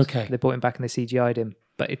Star Wars. Okay. They brought him back and they CGI'd him.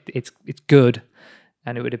 But it's good.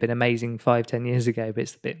 And it would have been amazing 5-10 years ago, but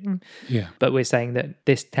it's a bit... But we're saying that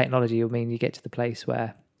this technology will mean you get to the place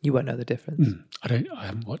where you won't know the difference. I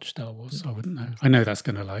haven't watched Star Wars, so I wouldn't know. I know that's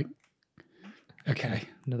going to Okay.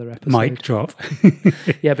 Another episode. Mic drop.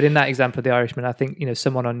 But in that example of The Irishman, I think,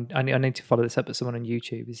 someone on, I need to follow this up, but someone on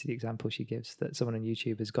YouTube is the example she gives, that someone on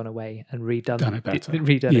YouTube has gone away and redone it better.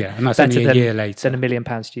 And that's only a year later. Then $1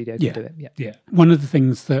 million studio can do it. Yeah. One of the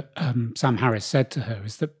things that Sam Harris said to her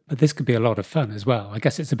is that this could be a lot of fun as well. I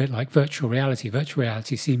guess it's a bit like virtual reality. Virtual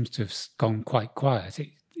reality seems to have gone quite quiet.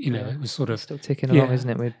 It was sort of... Still ticking along, isn't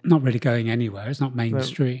it? We're not really going anywhere. It's not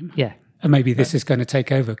mainstream. Well, and maybe this is going to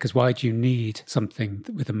take over, because why do you need something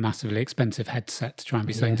with a massively expensive headset to try and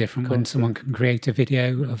be something different when someone can create a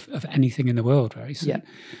video of anything in the world very soon?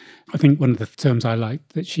 I think one of the terms I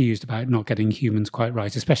liked that she used about not getting humans quite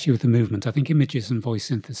right, especially with the movement, I think images and voice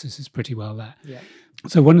synthesis is pretty well there.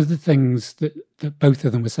 So one of the things that both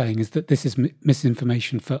of them were saying is that this is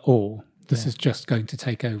misinformation for all. This is just going to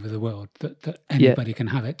take over the world, that anybody can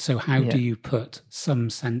have it. So how do you put some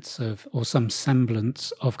sense of, or some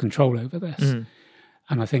semblance of control over this?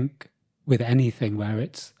 And I think with anything where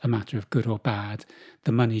it's a matter of good or bad,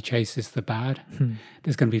 the money chases the bad.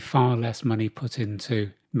 There's going to be far less money put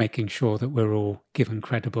into making sure that we're all given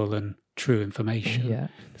credible and true information. Yeah.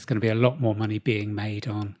 There's going to be a lot more money being made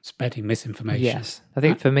on spreading misinformation. Yes, I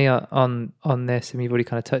think for me on this, and you've already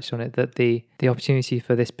kind of touched on it, that the opportunity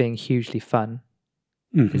for this being hugely fun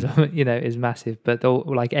is, is massive. But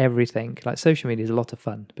like everything, like social media is a lot of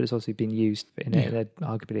fun, but it's also been used in a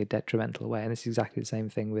arguably a detrimental way. And it's exactly the same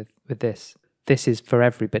thing with this. This is for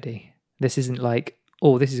everybody. This isn't like,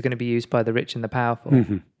 oh, this is going to be used by the rich and the powerful.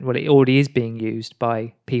 Well, it already is being used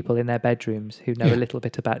by people in their bedrooms who know a little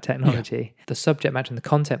bit about technology. The subject matter and the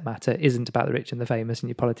content matter isn't about the rich and the famous and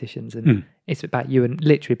your politicians, and it's about you and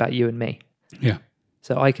literally about you and me. Yeah.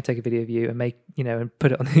 So I could take a video of you and make, and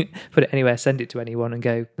put it on, put it anywhere, send it to anyone, and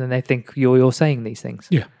go. And they think you're saying these things.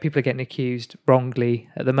 Yeah. People are getting accused wrongly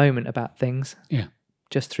at the moment about things. Yeah.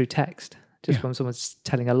 Just through text. Just when someone's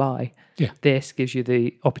telling a lie. Yeah. This gives you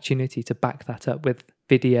the opportunity to back that up with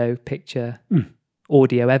video, picture,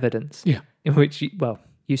 audio evidence. Yeah. In which,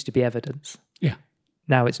 used to be evidence. Yeah.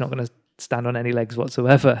 Now it's not going to stand on any legs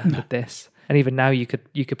whatsoever with this. And even now you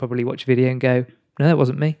could probably watch a video and go, no, that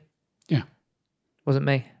wasn't me. Yeah. Wasn't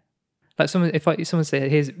me. Like someone say,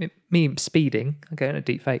 here's me speeding, I go in a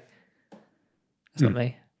deep fake. That's not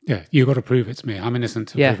me. Yeah, you got to prove it's me. I'm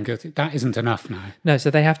innocent until proven guilty. That isn't enough now. No, so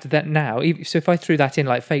they have to that now. So if I threw that in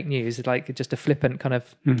like fake news, it's like just a flippant kind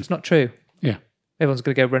of, it's not true. Yeah. Everyone's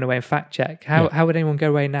going to go run away and fact check. How would anyone go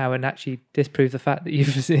away now and actually disprove the fact that you've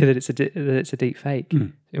seen that it's a deep fake?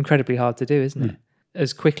 Incredibly hard to do, isn't it?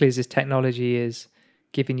 As quickly as this technology is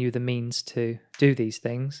giving you the means to do these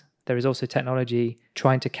things, there is also technology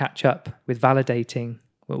trying to catch up with validating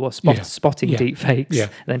spotting deep fakes and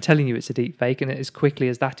then telling you it's a deep fake. And as quickly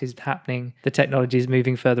as that is happening, the technology is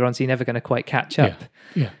moving further on, so you're never going to quite catch up.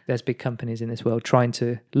 There's big companies in this world trying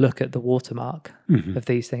to look at the watermark of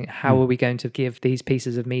these things. How are we going to give these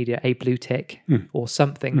pieces of media a blue tick or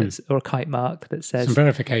something or a kite mark that says some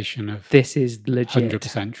verification of this is legit,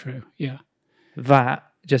 100% true. Yeah. That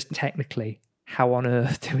just technically, how on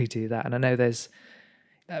earth do we do that? And I know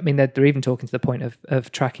they're even talking to the point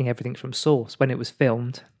of tracking everything from source, when it was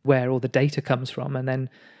filmed, where all the data comes from. And then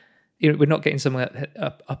we're not getting someone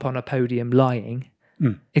up on a podium lying.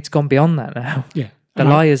 It's gone beyond that now. Yeah. The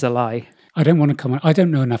lie is a lie. I don't want to comment. I don't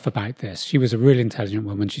know enough about this. She was a really intelligent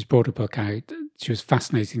woman. She's brought a book out. She was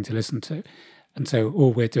fascinating to listen to. And so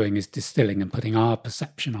all we're doing is distilling and putting our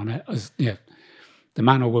perception on it as, the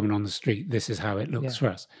man or woman on the street, this is how it looks for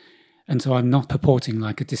us. And so I'm not purporting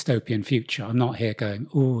like a dystopian future. I'm not here going,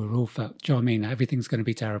 oh, we're all fucked. Do you know what I mean? Everything's going to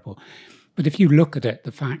be terrible. But if you look at it,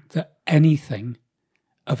 the fact that anything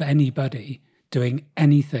of anybody doing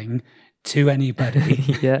anything to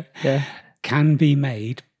anybody can be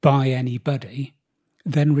made by anybody,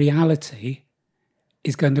 then reality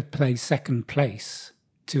is going to play second place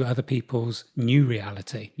to other people's new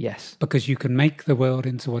reality. Yes. Because you can make the world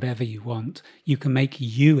into whatever you want. You can make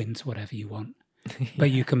you into whatever you want. But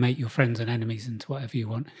you can make your friends and enemies into whatever you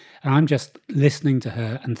want. And I'm just listening to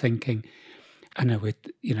her and thinking, I know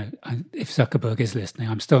if Zuckerberg is listening,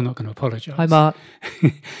 I'm still not going to apologize. Hi, Mark.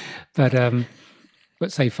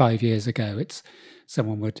 But say 5 years ago,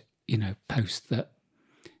 someone would, post that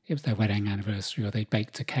it was their wedding anniversary, or they'd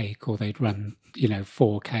baked a cake, or they'd run,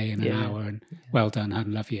 4K in an hour, and well done,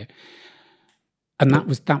 hun, love you. And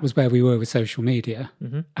that was where we were with social media.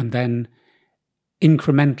 And then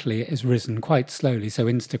incrementally it has risen quite slowly. So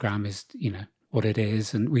Instagram is, what it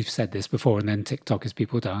is. And we've said this before. And then TikTok is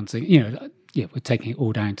people dancing. We're taking it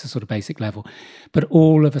all down to sort of basic level. But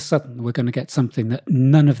all of a sudden, we're going to get something that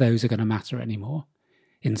none of those are going to matter anymore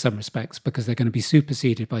in some respects, because they're going to be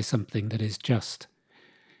superseded by something that is just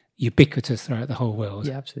ubiquitous throughout the whole world.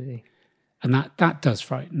 Yeah, absolutely. And that does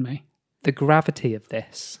frighten me. The gravity of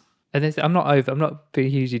this. And I'm not being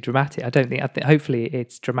hugely dramatic. I think hopefully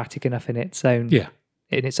it's dramatic enough in its own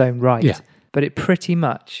right. Yeah. But it pretty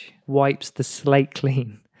much wipes the slate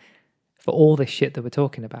clean for all this shit that we're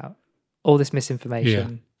talking about. All this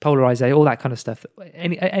misinformation, polarization, all that kind of stuff.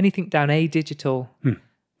 Anything down a digital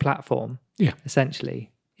platform,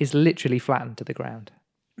 essentially, is literally flattened to the ground.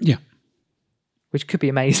 Yeah. Which could be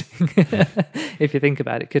amazing if you think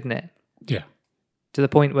about it, couldn't it? Yeah. To the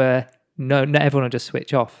point where not everyone will just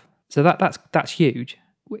switch off. So that's huge.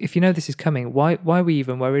 If you know this is coming, why are we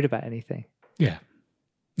even worried about anything? Yeah.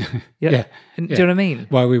 Yeah. And do you know what I mean?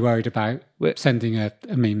 Why are we worried about sending a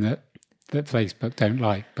meme that Facebook don't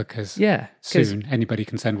like? Because soon anybody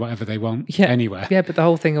can send whatever they want anywhere. Yeah, but the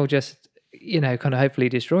whole thing will just, kind of hopefully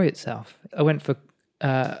destroy itself. I went for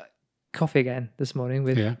coffee again this morning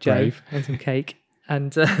with Joe brave. and some cake.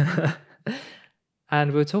 And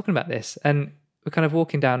and we were talking about this. And we're kind of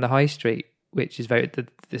walking down the high street, which is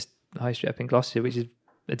this high street up in Gloucester, which is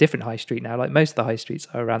a different high street now, like most of the high streets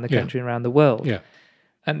are around the country and around the world. Yeah.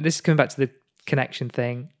 and this is coming back to the connection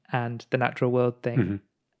thing and the natural world thing. Mhm.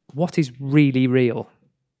 What is really real?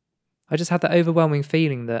 I just had that overwhelming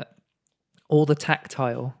feeling that all the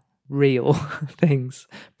tactile, real things,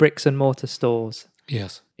 bricks and mortar stores,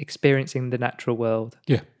 Yes. experiencing the natural world,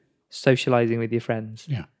 Yeah. socializing with your friends,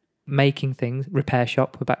 Yeah. making things, repair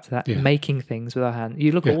shop, we're back to that, Yeah. making things with our hand.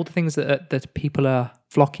 You look Yeah. at all the things that people are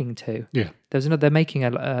flocking to. Yeah. There's another, they're making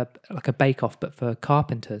a like a bake-off, but for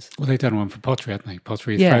carpenters. Well, they've done one for pottery, haven't they?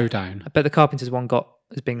 Pottery Yeah. throwdown. But the carpenters one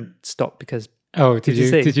has been stopped because Oh, did you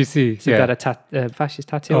see? Did you see? he's got a fascist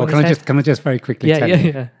tattoo Oh, on can his I head. can I just very quickly Yeah, tell yeah,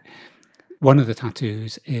 you? yeah. One of the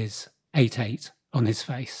tattoos is 88 on his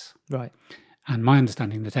face. Right. And my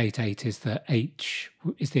understanding that 88 is the H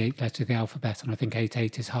is the 8th letter of the alphabet, and I think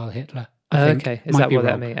 88 is Heil Hitler. I think. Okay. Is Might that be what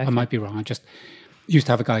that wrong. means? I Okay. might be wrong. I just used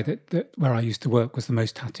to have a guy that where I used to work was the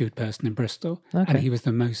most tattooed person in Bristol, and Okay. he was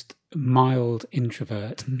the most mild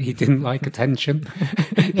introvert. He didn't like attention.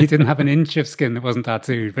 He didn't have an inch of skin that wasn't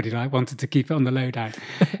tattooed, but he wanted to keep it on the lowdown.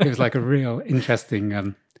 It was like a real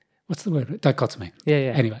interesting what's the word? Dichotomy. Yeah,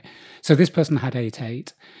 yeah. Anyway, so this person had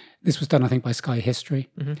 88. This was done, I think, by Sky History.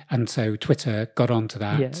 Mhm. And so Twitter got onto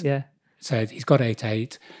that, Yeah, yeah. said he's got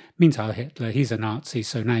 88, means Heil Hitler, he's a Nazi.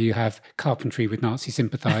 So now you have carpentry with Nazi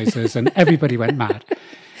sympathizers, and everybody went mad.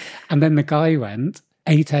 And then the guy went,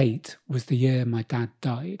 88 was the year my dad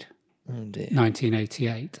died, Oh dear.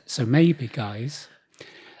 1988. So maybe, guys.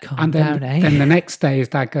 Calm And then, down, eh? then the next day his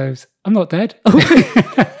dad goes, I'm not dead.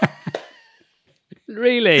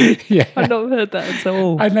 Really? Yeah. I've not heard that at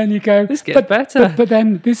all. And then you go, This gets better. But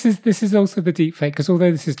then this is also the deep fake, because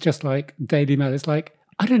although this is just like Daily Mail, it's like,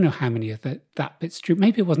 I don't know how many of that bit's true.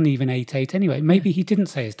 Maybe it wasn't even 88 anyway. Maybe he didn't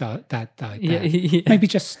say his dad died there. Yeah. Maybe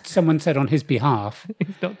just someone said on his behalf.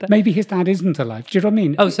 He's not dead. Maybe his dad isn't alive. Do you know what I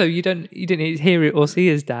mean? Oh, so you didn't hear it or see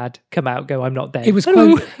his dad come out, go, "I'm not dead." It was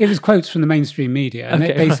Hello. quotes from the mainstream media, and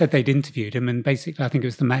Okay, they right. said they'd interviewed him, and basically, I think it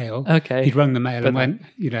was the Mail. Okay. He'd rung the Mail But and went,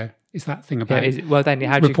 is that thing Yeah, about well, then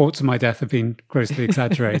how do you? reports of my death have been grossly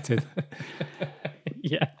exaggerated?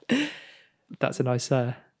 Yeah, that's a nice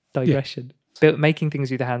digression. Making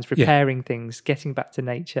things with your hands, repairing things, getting back to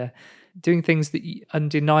nature, doing things that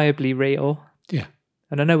undeniably real. Yeah.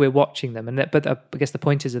 And I know we're watching them, but I guess the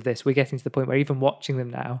point is of this, we're getting to the point where even watching them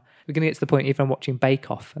now, we're going to get to the point even watching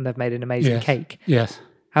Bake Off and they've made an amazing Yes. cake. Yes.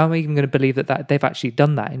 How am I even going to believe that they've actually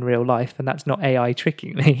done that in real life and that's not AI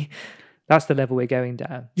tricking me? That's the level we're going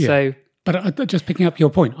down. Yeah. So But just picking up your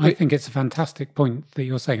point, I think it's a fantastic point that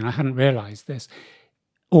you're saying, and I hadn't realised this.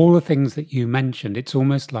 All the things that you mentioned, it's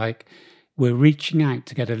almost like we're reaching out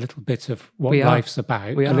to get a little bit of what We are. life's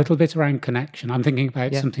about, We a are. little bit around connection. I'm thinking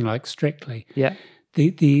about Yeah. something like Strictly. yeah,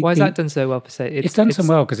 The why is that done so well for say? It's done so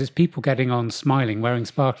well because it's people getting on, smiling, wearing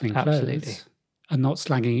sparkling Absolutely. clothes, and not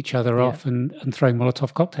slagging each other Yeah. off and throwing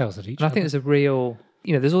Molotov cocktails at each And I other. think there's a real,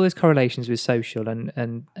 there's all those correlations with social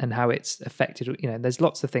and how it's affected. There's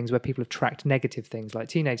lots of things where people have tracked negative things like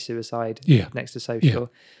teenage suicide Yeah. next to social.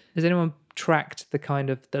 Has anyone tracked the kind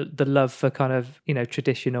of the love for kind of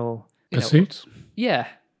traditional Pursuits.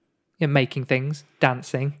 making things,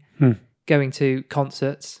 dancing, Hmm. going to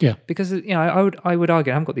concerts? Yeah. Because I would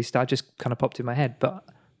argue, I haven't got these stats, just kind of popped in my head, but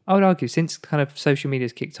I would argue since kind of social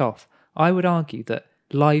media's kicked off, I would argue that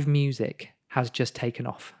live music has just taken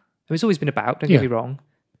off. I mean, it's always been about, don't get me wrong.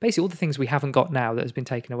 Basically, all the things we haven't got now that has been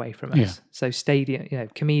taken away from us. Yeah. So stadium,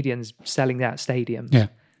 comedians selling out stadiums, Yeah.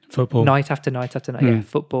 Football. night after night after night. Yeah,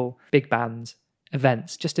 football, big bands,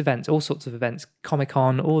 events, all sorts of events,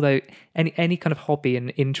 Comic-Con, although any kind of hobby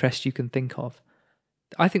and interest you can think of.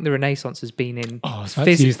 I think the Renaissance has been in Oh, I was about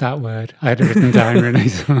to use that word. I had it written down,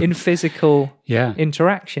 Renaissance. in physical Yeah.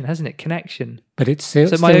 interaction, hasn't it? Connection. But it's still...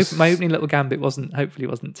 So my opening little gambit hopefully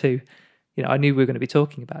wasn't too, I knew we were going to be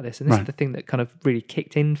talking about this, and this is the thing that kind of really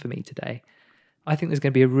kicked in for me today. I think there's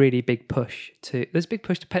going to be a really big push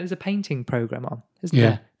there's a painting program on, isn't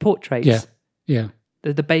there? Portraits. Yeah. Yeah.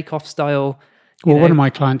 The Bake Off style. Well, one of my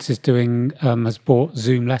clients is has bought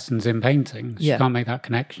Zoom lessons in painting. She Yeah. can't make that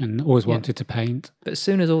connection. Always wanted to paint. But as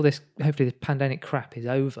soon as all this, hopefully the pandemic crap is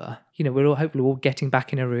over, we're hopefully all getting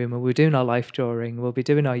back in a room and we're doing our life drawing, we'll be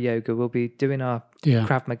doing our yoga, we'll be doing our Yeah.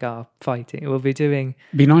 Krav Maga fighting, we'll be doing...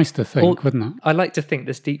 Be nice to think, wouldn't it? I like to think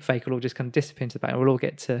this deep fake will all just kind of disappear into the back and we'll all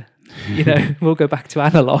get to, we'll go back to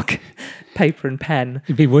analog, paper and pen.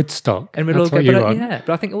 It'd be Woodstock. And we'll That's all what go, you but want.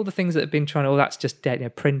 but I think all the things that have been that's just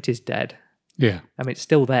dead, print is dead. Yeah. I mean, it's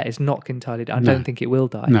still there. It's not entirely dead. I No. don't think it will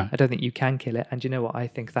die. No. I don't think you can kill it. And you know what? I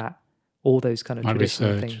think that all those kind of My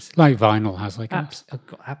traditional research. things. Like vinyl has, I guess.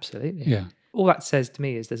 Absolutely. Yeah. All that says to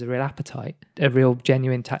me is there's a real appetite, a real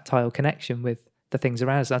genuine tactile connection with the things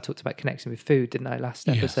around us. I talked about connection with food, didn't I, last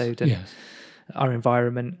episode, and Yes. our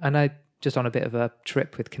environment. And just on a bit of a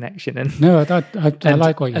trip with connection and No, I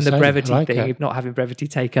like what you're and saying. the brevity I like thing, it. of not having brevity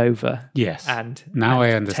take over. Yes. And Now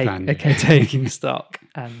and I understand you. taking stock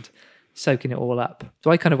and soaking it all up.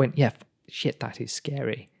 So I kind of went, yeah, shit, that is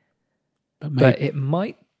scary. But it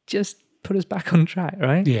might just put us back on track,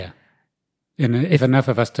 right? Yeah. And if enough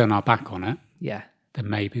of us turn our back on it, Yeah. then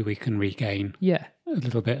maybe we can regain Yeah. a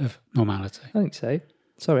little bit of normality. I think so.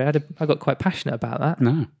 Sorry, I got quite passionate about that.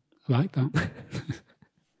 No, I like that.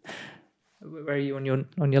 Where are you on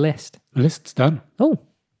your list? The list's done. Oh,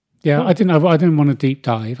 Yeah, I didn't want to deep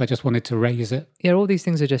dive. I just wanted to raise it. yeah. All these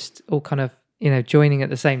things are just all kind of joining at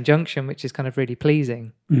the same junction, which is kind of really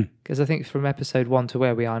pleasing. Because I think from episode 1 to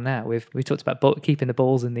where we are now, we talked about keeping the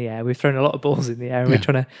balls in the air. We've thrown a lot of balls in the air, and we're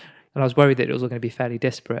trying to. And I was worried that it was all going to be fairly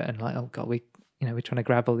disparate and like, oh god, we're trying to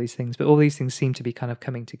grab all these things, but all these things seem to be kind of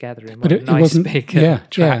coming together in one nice big track.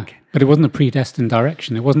 Yeah, but it wasn't a predestined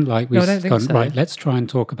direction. It wasn't like we've gone, so. Right, let's try and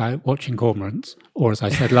talk about watching cormorants, or as I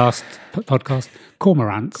said last podcast,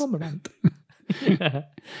 cormorants. Cormorant. Yeah.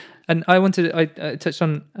 And I touched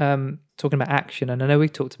on talking about action, and I know we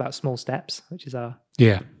talked about small steps, which is an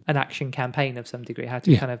action campaign of some degree, how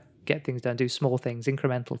to kind of get things done, do small things,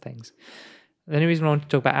 incremental things. The only reason I wanted to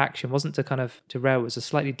talk about action wasn't to rail, it was a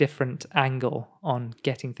slightly different angle on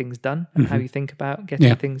getting things done and how you think about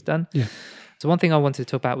getting things done. Yeah. So one thing I wanted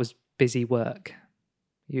to talk about was busy work.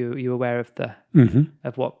 You aware of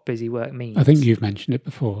of what busy work means? I think you've mentioned it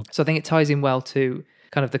before. So I think it ties in well to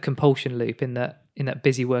kind of the compulsion loop in that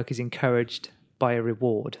busy work is encouraged by a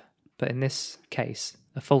reward, but in this case,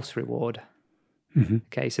 a false reward.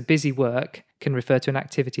 Okay, so busy work can refer to an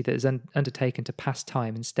activity that is undertaken to pass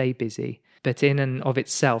time and stay busy, but in and of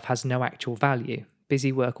itself has no actual value.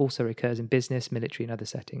 Busy work also occurs in business, military, and other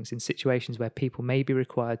settings, in situations where people may be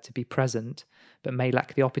required to be present, but may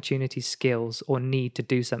lack the opportunity, skills, or need to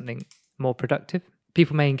do something more productive.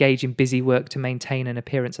 People may engage in busy work to maintain an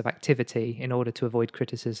appearance of activity in order to avoid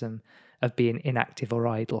criticism of being inactive or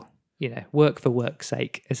idle. Work for work's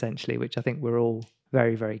sake, essentially, which I think we're all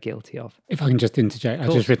very, very guilty of. If I can just interject,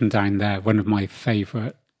 I've just written down there one of my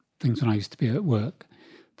favourite things when I used to be at work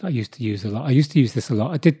that I used to use a lot. I used to use this a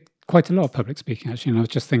lot. I did quite a lot of public speaking, actually, and I was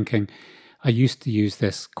just thinking I used to use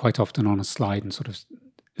this quite often on a slide and sort of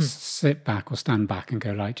sit back or stand back and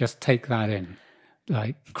go, like, just take that in,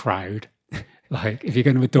 like, crowd. Like, if you're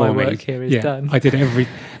going to adore my me, work here is done. I did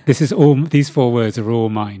these 4 words are all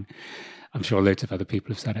mine. I'm sure loads of other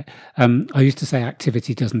people have said it. I used to say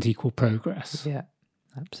activity doesn't equal progress. Yeah,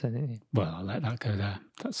 absolutely. Well, I'll let that go there.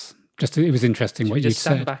 It was interesting what you just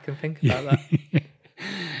said. Stand back and think about that.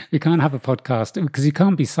 You can't have a podcast because you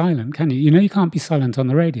can't be silent, can you? You can't be silent on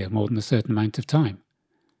the radio more than a certain amount of time.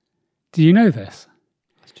 Do you know this?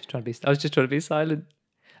 I was just trying to be silent.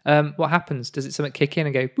 What happens? Does it something kick in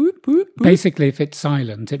and go boop, boop, boop? Basically, if it's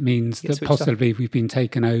silent, it means that switched possibly we've been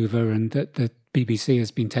taken over and that the BBC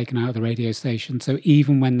has been taken out of the radio station. So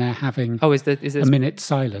even when they're having a minute's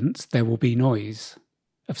silence, there will be noise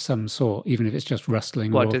of some sort, even if it's just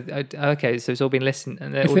rustling. Okay, so it's all been listened,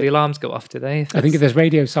 and all the alarms go off, do they? I think if there's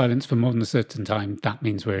radio silence for more than a certain time, that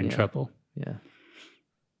means we're in trouble. Yeah.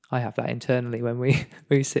 I have that internally when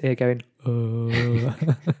we sit here going, oh.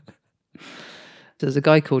 There's a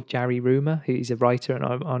guy called Jerry Rumer, who's a writer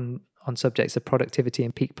on subjects of productivity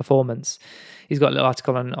and peak performance. He's got a little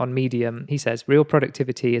article on Medium. He says, real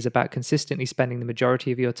productivity is about consistently spending the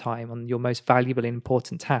majority of your time on your most valuable and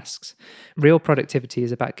important tasks. Real productivity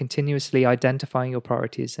is about continuously identifying your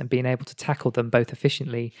priorities and being able to tackle them both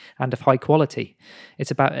efficiently and of high quality.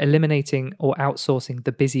 It's about eliminating or outsourcing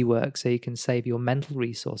the busy work so you can save your mental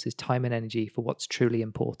resources, time and energy for what's truly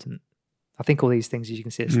important. I think all these things, as you can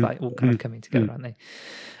see, it's like all kind of coming together, aren't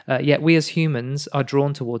they? Yet we as humans are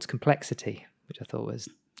drawn towards complexity, which I thought was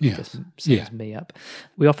just sums me up.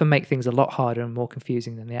 We often make things a lot harder and more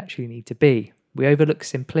confusing than they actually need to be. We overlook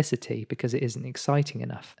simplicity because it isn't exciting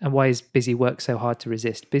enough. And why is busy work so hard to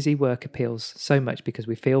resist? Busy work appeals so much because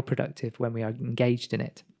we feel productive when we are engaged in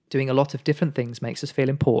it. Doing a lot of different things makes us feel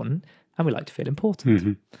important, and we like to feel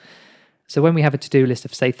important. So when we have a to-do list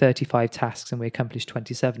of, say, 35 tasks and we accomplish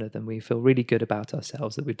 27 of them, we feel really good about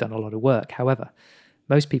ourselves that we've done a lot of work. However,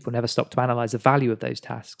 most people never stop to analyze the value of those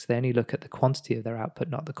tasks. They only look at the quantity of their output,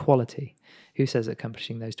 not the quality. Who says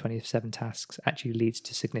accomplishing those 27 tasks actually leads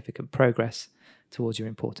to significant progress towards your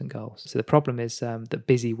important goals? So the problem is that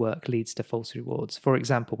busy work leads to false rewards. For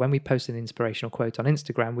example, when we post an inspirational quote on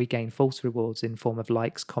Instagram, we gain false rewards in form of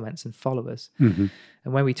likes, comments, and followers. And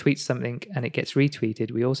when we tweet something and it gets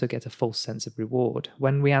retweeted, we also get a false sense of reward.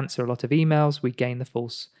 When we answer a lot of emails, we gain the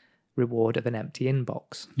false reward of an empty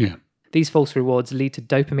inbox. Yeah. These false rewards lead to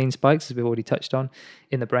dopamine spikes, as we've already touched on,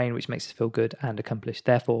 in the brain, which makes us feel good and accomplished.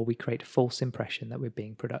 Therefore, we create a false impression that we're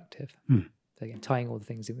being productive. So again, tying all the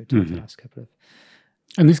things that we've talked in the last couple of...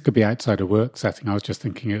 And this could be outside a work setting. I was just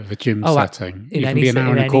thinking of a gym setting. You can be an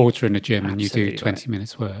hour and a quarter in a gym and you do 20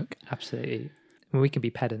 minutes work. Absolutely. I mean, we can be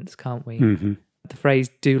pedants, can't we? The phrase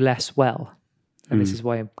 "do less well," and this is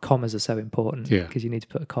why commas are so important, because you need to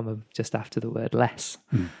put a comma just after the word "less."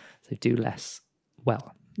 So do less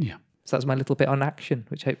well. Yeah. So that's my little bit on action,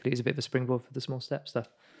 which hopefully is a bit of a springboard for the small step stuff.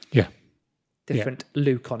 Yeah. Different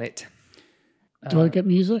look on it. Do I get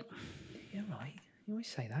music? Yeah, right. You always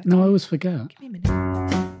say that. No, I always forget. Give me a minute.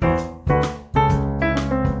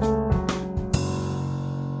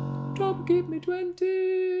 Tom, give me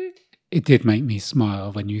 20. It did make me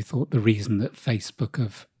smile when you thought the reason that Facebook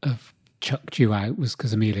have chucked you out was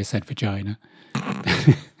because Amelia said vagina.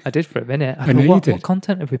 I did for a minute. I know you did. What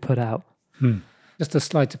content have we put out? Just a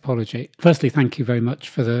slight apology. Firstly, thank you very much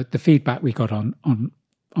for the feedback we got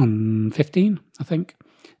on 15, I think,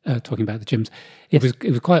 talking about the gyms. It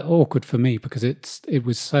was quite awkward for me because it's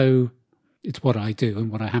what I do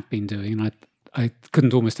and what I have been doing, and I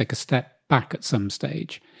couldn't almost take a step back at some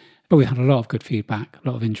stage. But we had a lot of good feedback, a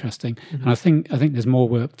lot of interesting, and I think there's more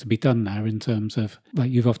work to be done there in terms of, like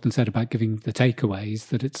you've often said about giving the takeaways,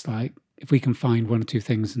 that it's like if we can find one or two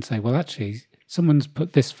things and say, well, actually, someone's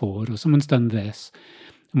put this forward or someone's done this.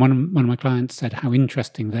 And one of my clients said how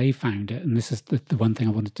interesting they found it, and this is the one thing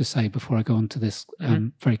I wanted to say before I go on to this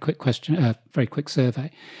very quick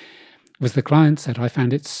survey, was the client said, I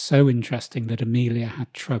found it so interesting that Amelia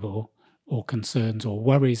had trouble or concerns or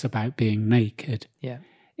worries about being naked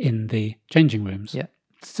in the changing rooms. Yeah.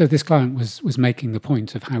 So this client was making the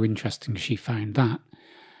point of how interesting she found that,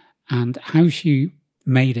 and how she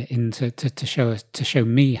made it into to show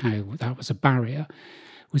me how that was a barrier.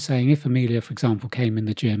 Was saying if Amelia, for example, came in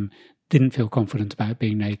the gym, didn't feel confident about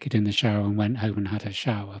being naked in the shower and went home and had her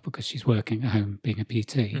shower because she's working at home being a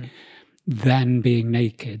PT, then being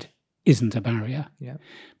naked isn't a barrier. Yeah.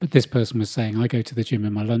 But this person was saying, I go to the gym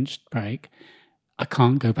in my lunch break, I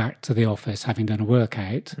can't go back to the office having done a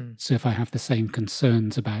workout. So if I have the same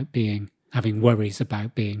concerns about having worries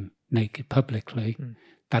about being naked publicly,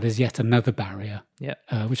 that is yet another barrier,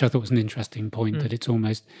 which I thought was an interesting point, that it's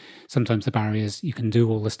almost, sometimes the barriers, you can do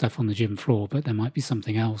all the stuff on the gym floor, but there might be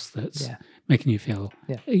something else that's making you feel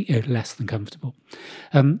less than comfortable.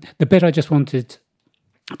 The bit I just wanted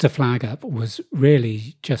to flag up was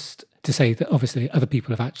really just to say that obviously other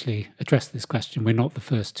people have actually addressed this question. We're not the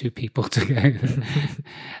first two people to go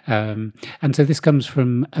there. And so this comes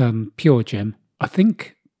from Pure Gym. I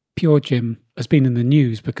think Pure Gym has been in the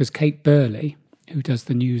news because Kate Burley, who does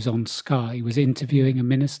the news on Sky, was interviewing a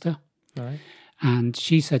minister. Right. And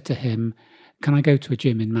she said to him, can I go to a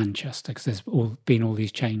gym in Manchester? Because there's been all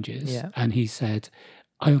these changes. Yeah. And he said,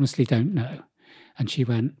 I honestly don't know. And she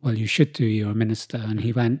went, well, you should do, you're a minister. And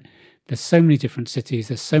he went, there's so many different cities,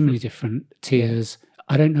 there's so many different tiers.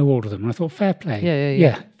 I don't know all of them. And I thought, fair play.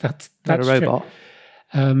 Yeah, that's a robot.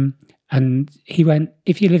 And he went,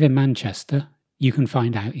 if you live in Manchester, you can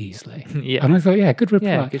find out easily. And I thought, good reply.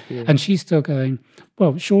 Yeah, good for you. And she's still going,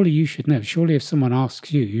 well, surely you should know. Surely if someone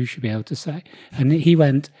asks you, you should be able to say. And he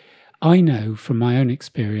went, I know from my own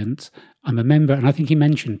experience, I'm a member, and I think he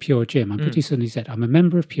mentioned Pure Gym. I'm pretty certain he said, I'm a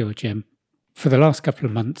member of Pure Gym. For the last couple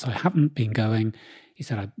of months, I haven't been going. He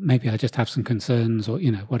said, maybe I just have some concerns or,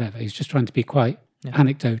 whatever. He's just trying to be quite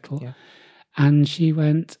anecdotal. Yeah. And she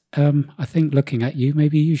went, I think looking at you,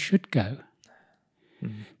 maybe you should go.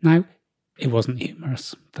 Now, it wasn't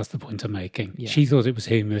humorous. That's the point I'm making. Yeah. She thought it was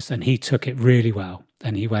humorous and he took it really well.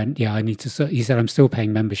 And he went, I need to... He said, I'm still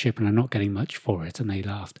paying membership and I'm not getting much for it. And they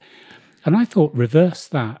laughed. And I thought, reverse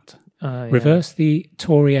that. Reverse the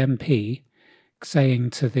Tory MP saying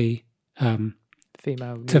to the...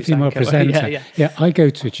 female presenter. I go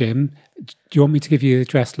to a gym. Do you want me to give you the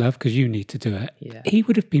dress, love? Because you need to do it. Yeah. He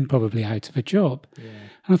would have been probably out of a job. Yeah.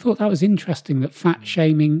 And I thought that was interesting that fat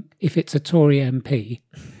shaming, if it's a Tory MP,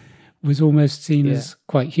 was almost seen as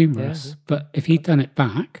quite humorous. Yeah. But if he'd done it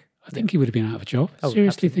back, I think he would have been out of a job. Seriously,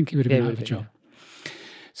 absolutely. Think he would have been out of a job.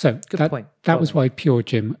 So that was why Pure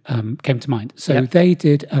Gym came to mind. So they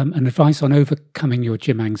did an advice on overcoming your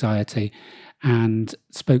gym anxiety and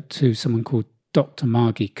spoke to someone called Dr.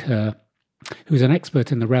 Margie Kerr, who's an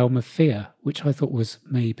expert in the realm of fear, which I thought was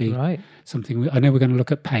maybe something. I know we're going to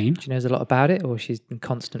look at pain. She knows a lot about it, or she's in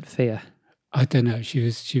constant fear? I don't know. She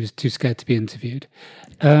was too scared to be interviewed.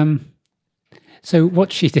 So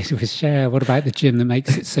what she did was share what about the gym that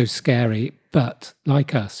makes it so scary. But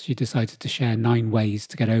like us, she decided to share 9 ways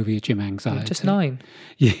to get over your gym anxiety. Just 9?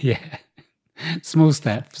 Yeah. Small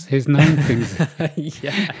steps. Here's 9 things.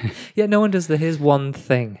 Yeah. No one does the here's one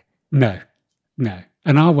thing. No.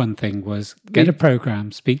 And our one thing was get a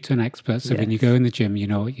program, speak to an expert, so when you go in the gym, you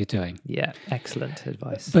know what you're doing. Yeah, excellent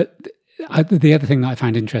advice. But the other thing that I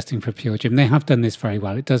find interesting for Pure Gym, they have done this very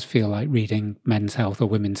well. It does feel like reading Men's Health or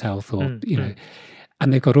Women's Health, or you know,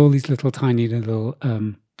 and they've got all these tiny little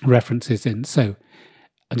references in. So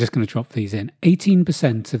I'm just going to drop these in.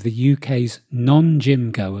 18% of the UK's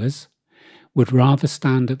non-gym goers would rather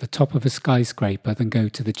stand at the top of a skyscraper than go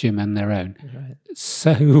to the gym on their own. Right.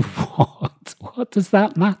 So what? What does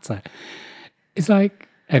that matter? It's like,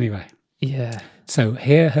 anyway. Yeah. So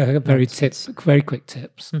here are very quick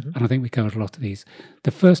tips. And I think we covered a lot of these.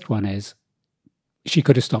 The first one is, she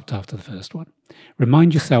could have stopped after the first one.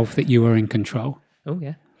 Remind yourself that you are in control. Oh,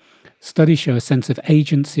 yeah. Studies show a sense of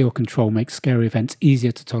agency or control makes scary events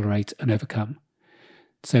easier to tolerate and overcome.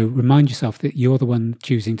 So remind yourself that you're the one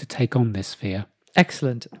choosing to take on this fear.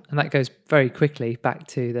 Excellent. And that goes very quickly back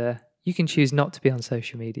to you can choose not to be on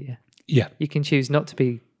social media. Yeah. You can choose not to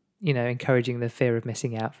be, encouraging the fear of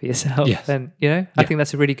missing out for yourself. Yes. And, I think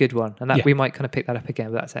that's a really good one. And that we might kind of pick that up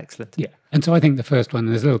again, but that's excellent. Yeah. And so I think the first one,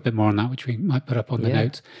 there's a little bit more on that, which we might put up on the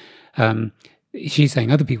notes. She's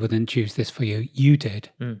saying other people didn't choose this for you. You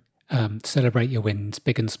did. Celebrate your wins,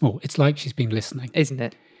 big and small. It's like she's been listening. Isn't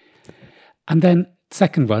it? And then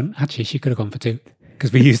second one, actually, she could have gone for 2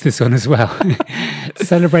 because we used this one as well.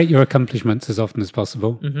 Celebrate your accomplishments as often as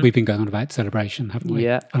possible. We've been going on about celebration, haven't we?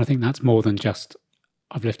 Yeah. And I think that's more than just,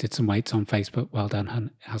 I've lifted some weights on Facebook. Well done,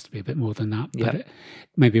 hun. It has to be a bit more than that. Yeah. But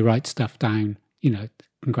maybe write stuff down,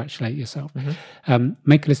 congratulate yourself.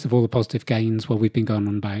 Make a list of all the positive gains. Well, we've been going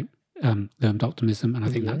on about learned optimism, and I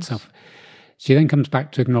think that's self. She then comes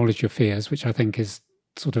back to acknowledge your fears, which I think is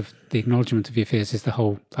sort of the acknowledgement of your fears is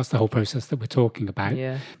that's the whole process that we're talking about.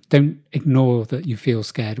 Yeah. Don't ignore that you feel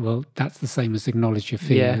scared. Well, that's the same as acknowledge your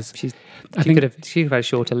fears. Yeah. She could have had a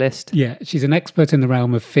shorter list. Yeah. She's an expert in the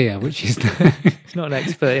realm of fear, which is she's not an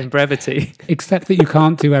expert in brevity. Except that you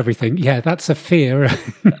can't do everything. Yeah, that's a fear.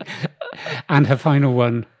 And her final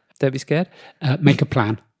one. Don't be scared. Make a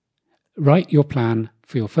plan. Write your plan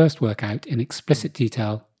for your first workout in explicit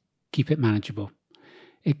detail. Keep it manageable.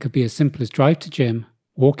 It could be as simple as drive to gym,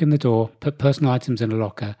 walk in the door, put personal items in a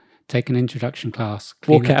locker, take an introduction class,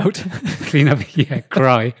 walk out, clean up,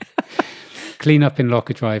 cry, clean up in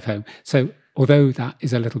locker, drive home. So although that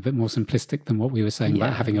is a little bit more simplistic than what we were saying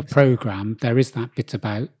about having a program, there is that bit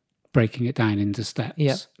about breaking it down into steps.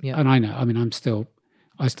 Yeah. And I know,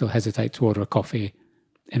 I still hesitate to order a coffee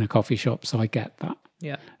in a coffee shop, so I get that.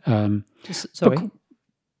 Yeah.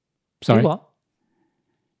 Sorry. What?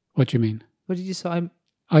 What do you mean? What did you say?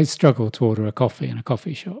 I struggle to order a coffee in a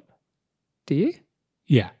coffee shop. Do you?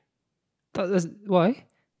 Yeah. Why?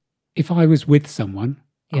 If I was with someone,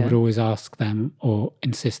 I would always ask them or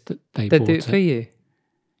insist that they'd do it for you?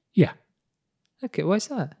 Yeah. Okay, why is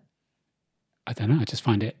that? I don't know. I just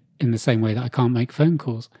find it in the same way that I can't make phone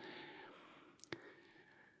calls.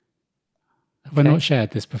 Have I not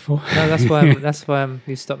shared this before? No, that's why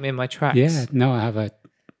you stopped me in my tracks. Yeah, no, I have a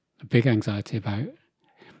big anxiety about.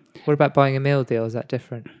 What about buying a meal deal? Is that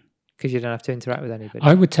different? Because you don't have to interact with anybody.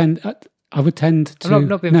 I would tend to. I'm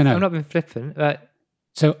not being flippant.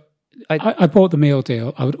 So I bought the meal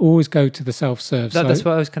deal. I would always go to the self-serve. That's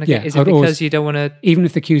what I was kind of getting. Is it because you don't want to... Even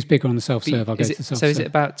if the queue's bigger on the self-serve, I'll go to the self-serve. So is it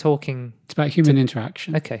about talking... It's about human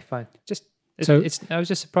interaction. Okay, fine. I was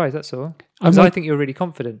just surprised, that's all. I think you're really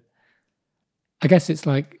confident. I guess it's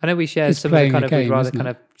like... I know we shared some of the kind of... We'd rather kind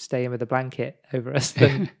of stay in with a blanket over us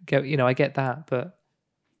than go... I get that, but...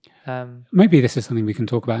 maybe this is something we can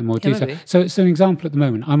talk about in more detail. Maybe. So an example at the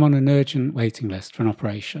moment, I'm on an urgent waiting list for an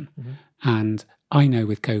operation, and I know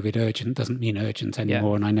with COVID, urgent doesn't mean urgent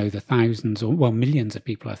anymore, and I know the thousands or millions of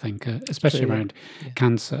people, I think, especially around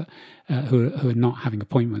cancer, who are not having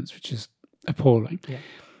appointments, which is appalling. Yeah.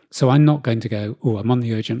 So I'm not going to go, I'm on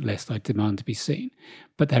the urgent list, I demand to be seen.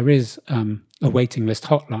 But there is a waiting list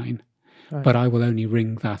hotline. Right. But I will only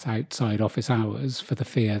ring that outside office hours for the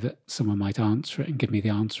fear that someone might answer it and give me the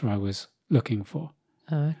answer I was looking for.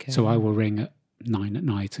 Oh, okay. So I will ring at 9 at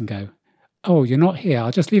night and go, you're not here.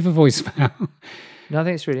 I'll just leave a voicemail. No, I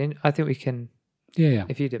think it's really... I think we can... Yeah.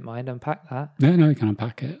 If you didn't mind, unpack that. No, we can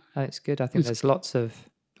unpack it. I think it's good. I think there's lots of...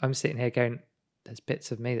 I'm sitting here going, there's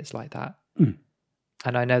bits of me that's like that. Mm.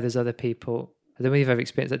 And I know there's other people... I don't know if you've ever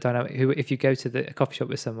experienced that dynamic, who, if you go to a coffee shop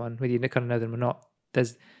with someone, whether you kind of know them or not,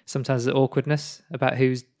 there's sometimes the awkwardness about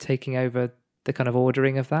who's taking over the kind of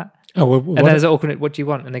ordering of that. And there's awkward. What do you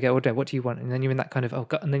want? And they go, what do you want? And then you're in that kind of,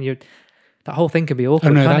 God, and then that whole thing can be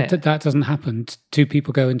awkward. That doesn't happen. Two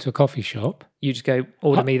people go into a coffee shop. You just go,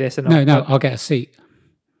 order me this, and no, I'll get a seat.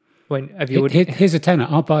 When have you ordered? Here's a tenner.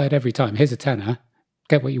 I'll buy it every time. Here's a tenner.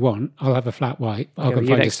 Get what you want. I'll have a flat white. I'll go and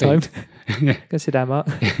find a seat. Yeah. Go sit down, Mark.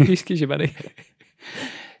 Use your money.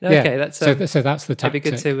 Okay, that's so that's the tactic.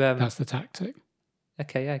 It'd be good to. That's the tactic.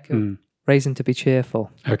 Okay, yeah, cool. Reason to be cheerful.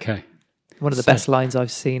 Okay. One of the best lines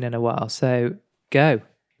I've seen in a while. So go.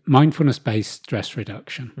 Mindfulness-based stress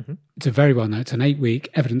reduction. Mm-hmm. It's a very well-known. It's an 8-week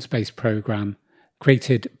evidence-based program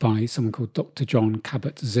created by someone called Dr. John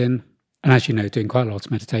Kabat-Zinn. And as you know, doing quite a lot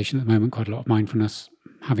of meditation at the moment, quite a lot of mindfulness,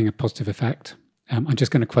 having a positive effect. I'm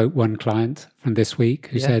just going to quote one client from this week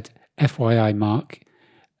who said, FYI, Mark,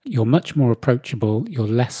 you're much more approachable. You're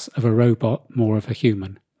less of a robot, more of a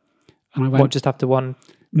human. And I went, what, just after one?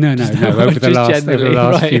 No, over the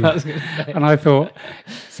last few months. And I thought,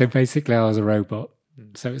 so basically I was a robot.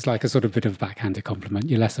 So it's like a sort of bit of a backhanded compliment.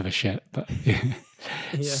 You're less of a shit. But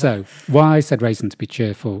So why I said reason to be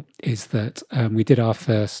cheerful is that we did our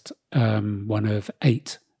first one of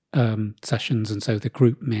 8 sessions. And so the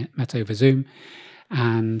group met over Zoom.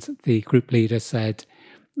 And the group leader said,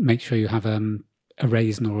 make sure you have a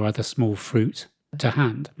raisin or other small fruit to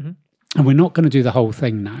hand. Mm-hmm. And we're not going to do the whole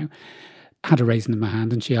thing now. I had a raisin in my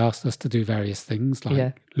hand and she asked us to do various things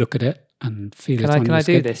like look at it and feel it on your skin. Can I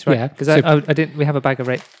do this? Right. Because I didn't. We have a bag of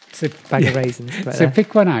raisins. Right so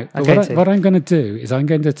pick one out. But what I'm going to do is I'm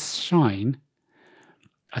going to shine.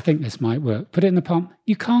 I think this might work. Put it in the palm.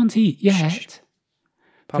 You can't eat yet.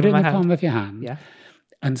 Put it in the palm of your hand. Yeah.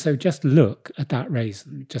 And so just look at that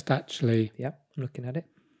raisin. Just actually. Yep. I'm looking at it.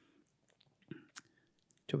 Do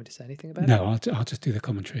you want me to say anything about it? No, I'll just do the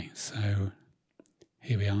commentary. So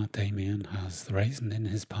here we are. Damien has the raisin in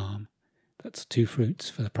his palm. That's 2 fruits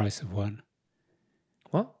for the price of 1.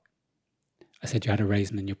 What? I said you had a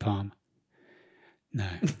raisin in your palm. No.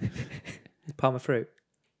 Palm of fruit?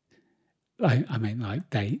 I mean like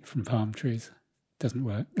date from palm trees. Doesn't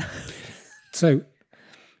work. So.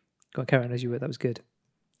 Go on, carry on as you were. That was good.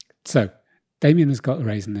 So Damien has got the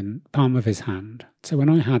raisin in the palm of his hand. So when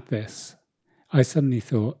I had this, I suddenly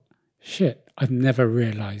thought, shit, I've never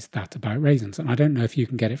realised that about raisins. And I don't know if you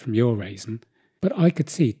can get it from your raisin, but I could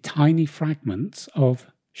see tiny fragments of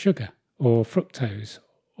sugar or fructose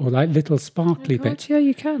or like little sparkly bits. Yeah,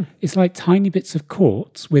 you can. It's like tiny bits of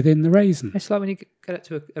quartz within the raisin. It's like when you get up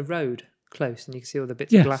to a road close and you can see all the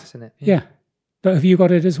bits of glass in it. Yeah. But have you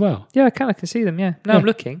got it as well? Yeah, I can see them, yeah. No, I'm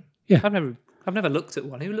looking. Yeah. I've never looked at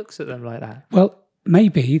one. Who looks at them like that? Well,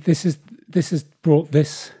 maybe this has brought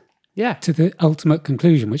this to the ultimate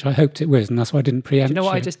conclusion, which I hoped it was, and that's why I didn't preempt. Do you know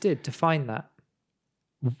what I just did to find that?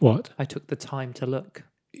 What? I took the time to look.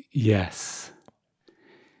 Yes.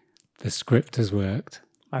 The script has worked.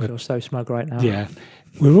 I feel so smug right now. Yeah.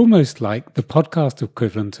 We're almost like the podcast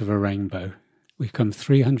equivalent of a rainbow. We've come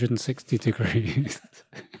 360 degrees.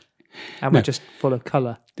 And we're just full of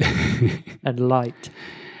colour and light.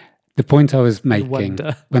 The point I was making,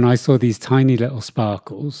 when I saw these tiny little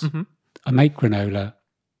sparkles, I make granola,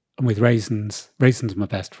 and with raisins are my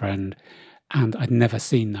best friend, and I'd never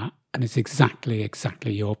seen that. And it's exactly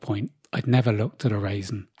your point. I'd never looked at a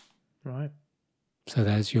raisin. Right. So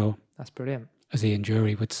there's That's brilliant. As Ian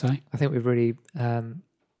Jury would say. I think we've really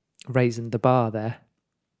raisined the bar there.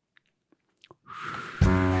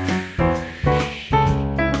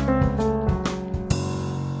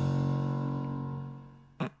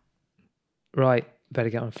 Right, better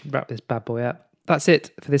get on, wrap this bad boy up. That's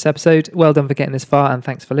it for this episode. Well done for getting this far, and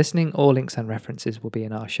thanks for listening. All links and references will be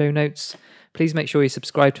in our show notes. Please make sure you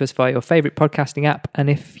subscribe to us via your favourite podcasting app, and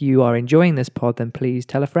if you are enjoying this pod, then please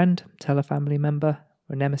tell a friend, tell a family member,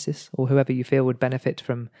 or nemesis, or whoever you feel would benefit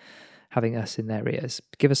from having us in their ears.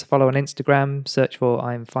 Give us a follow on Instagram, search for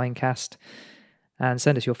I'm Finecast, and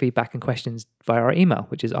send us your feedback and questions via our email,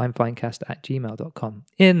 which is imfinecast@gmail.com.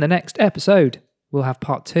 In the next episode, we'll have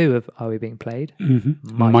part 2 of Are We Being Played?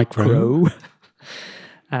 Micro.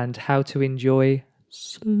 And how to enjoy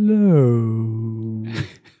slow.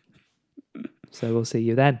 So we'll see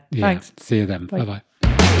you then. Yeah, Thanks. See you then. Bye-bye.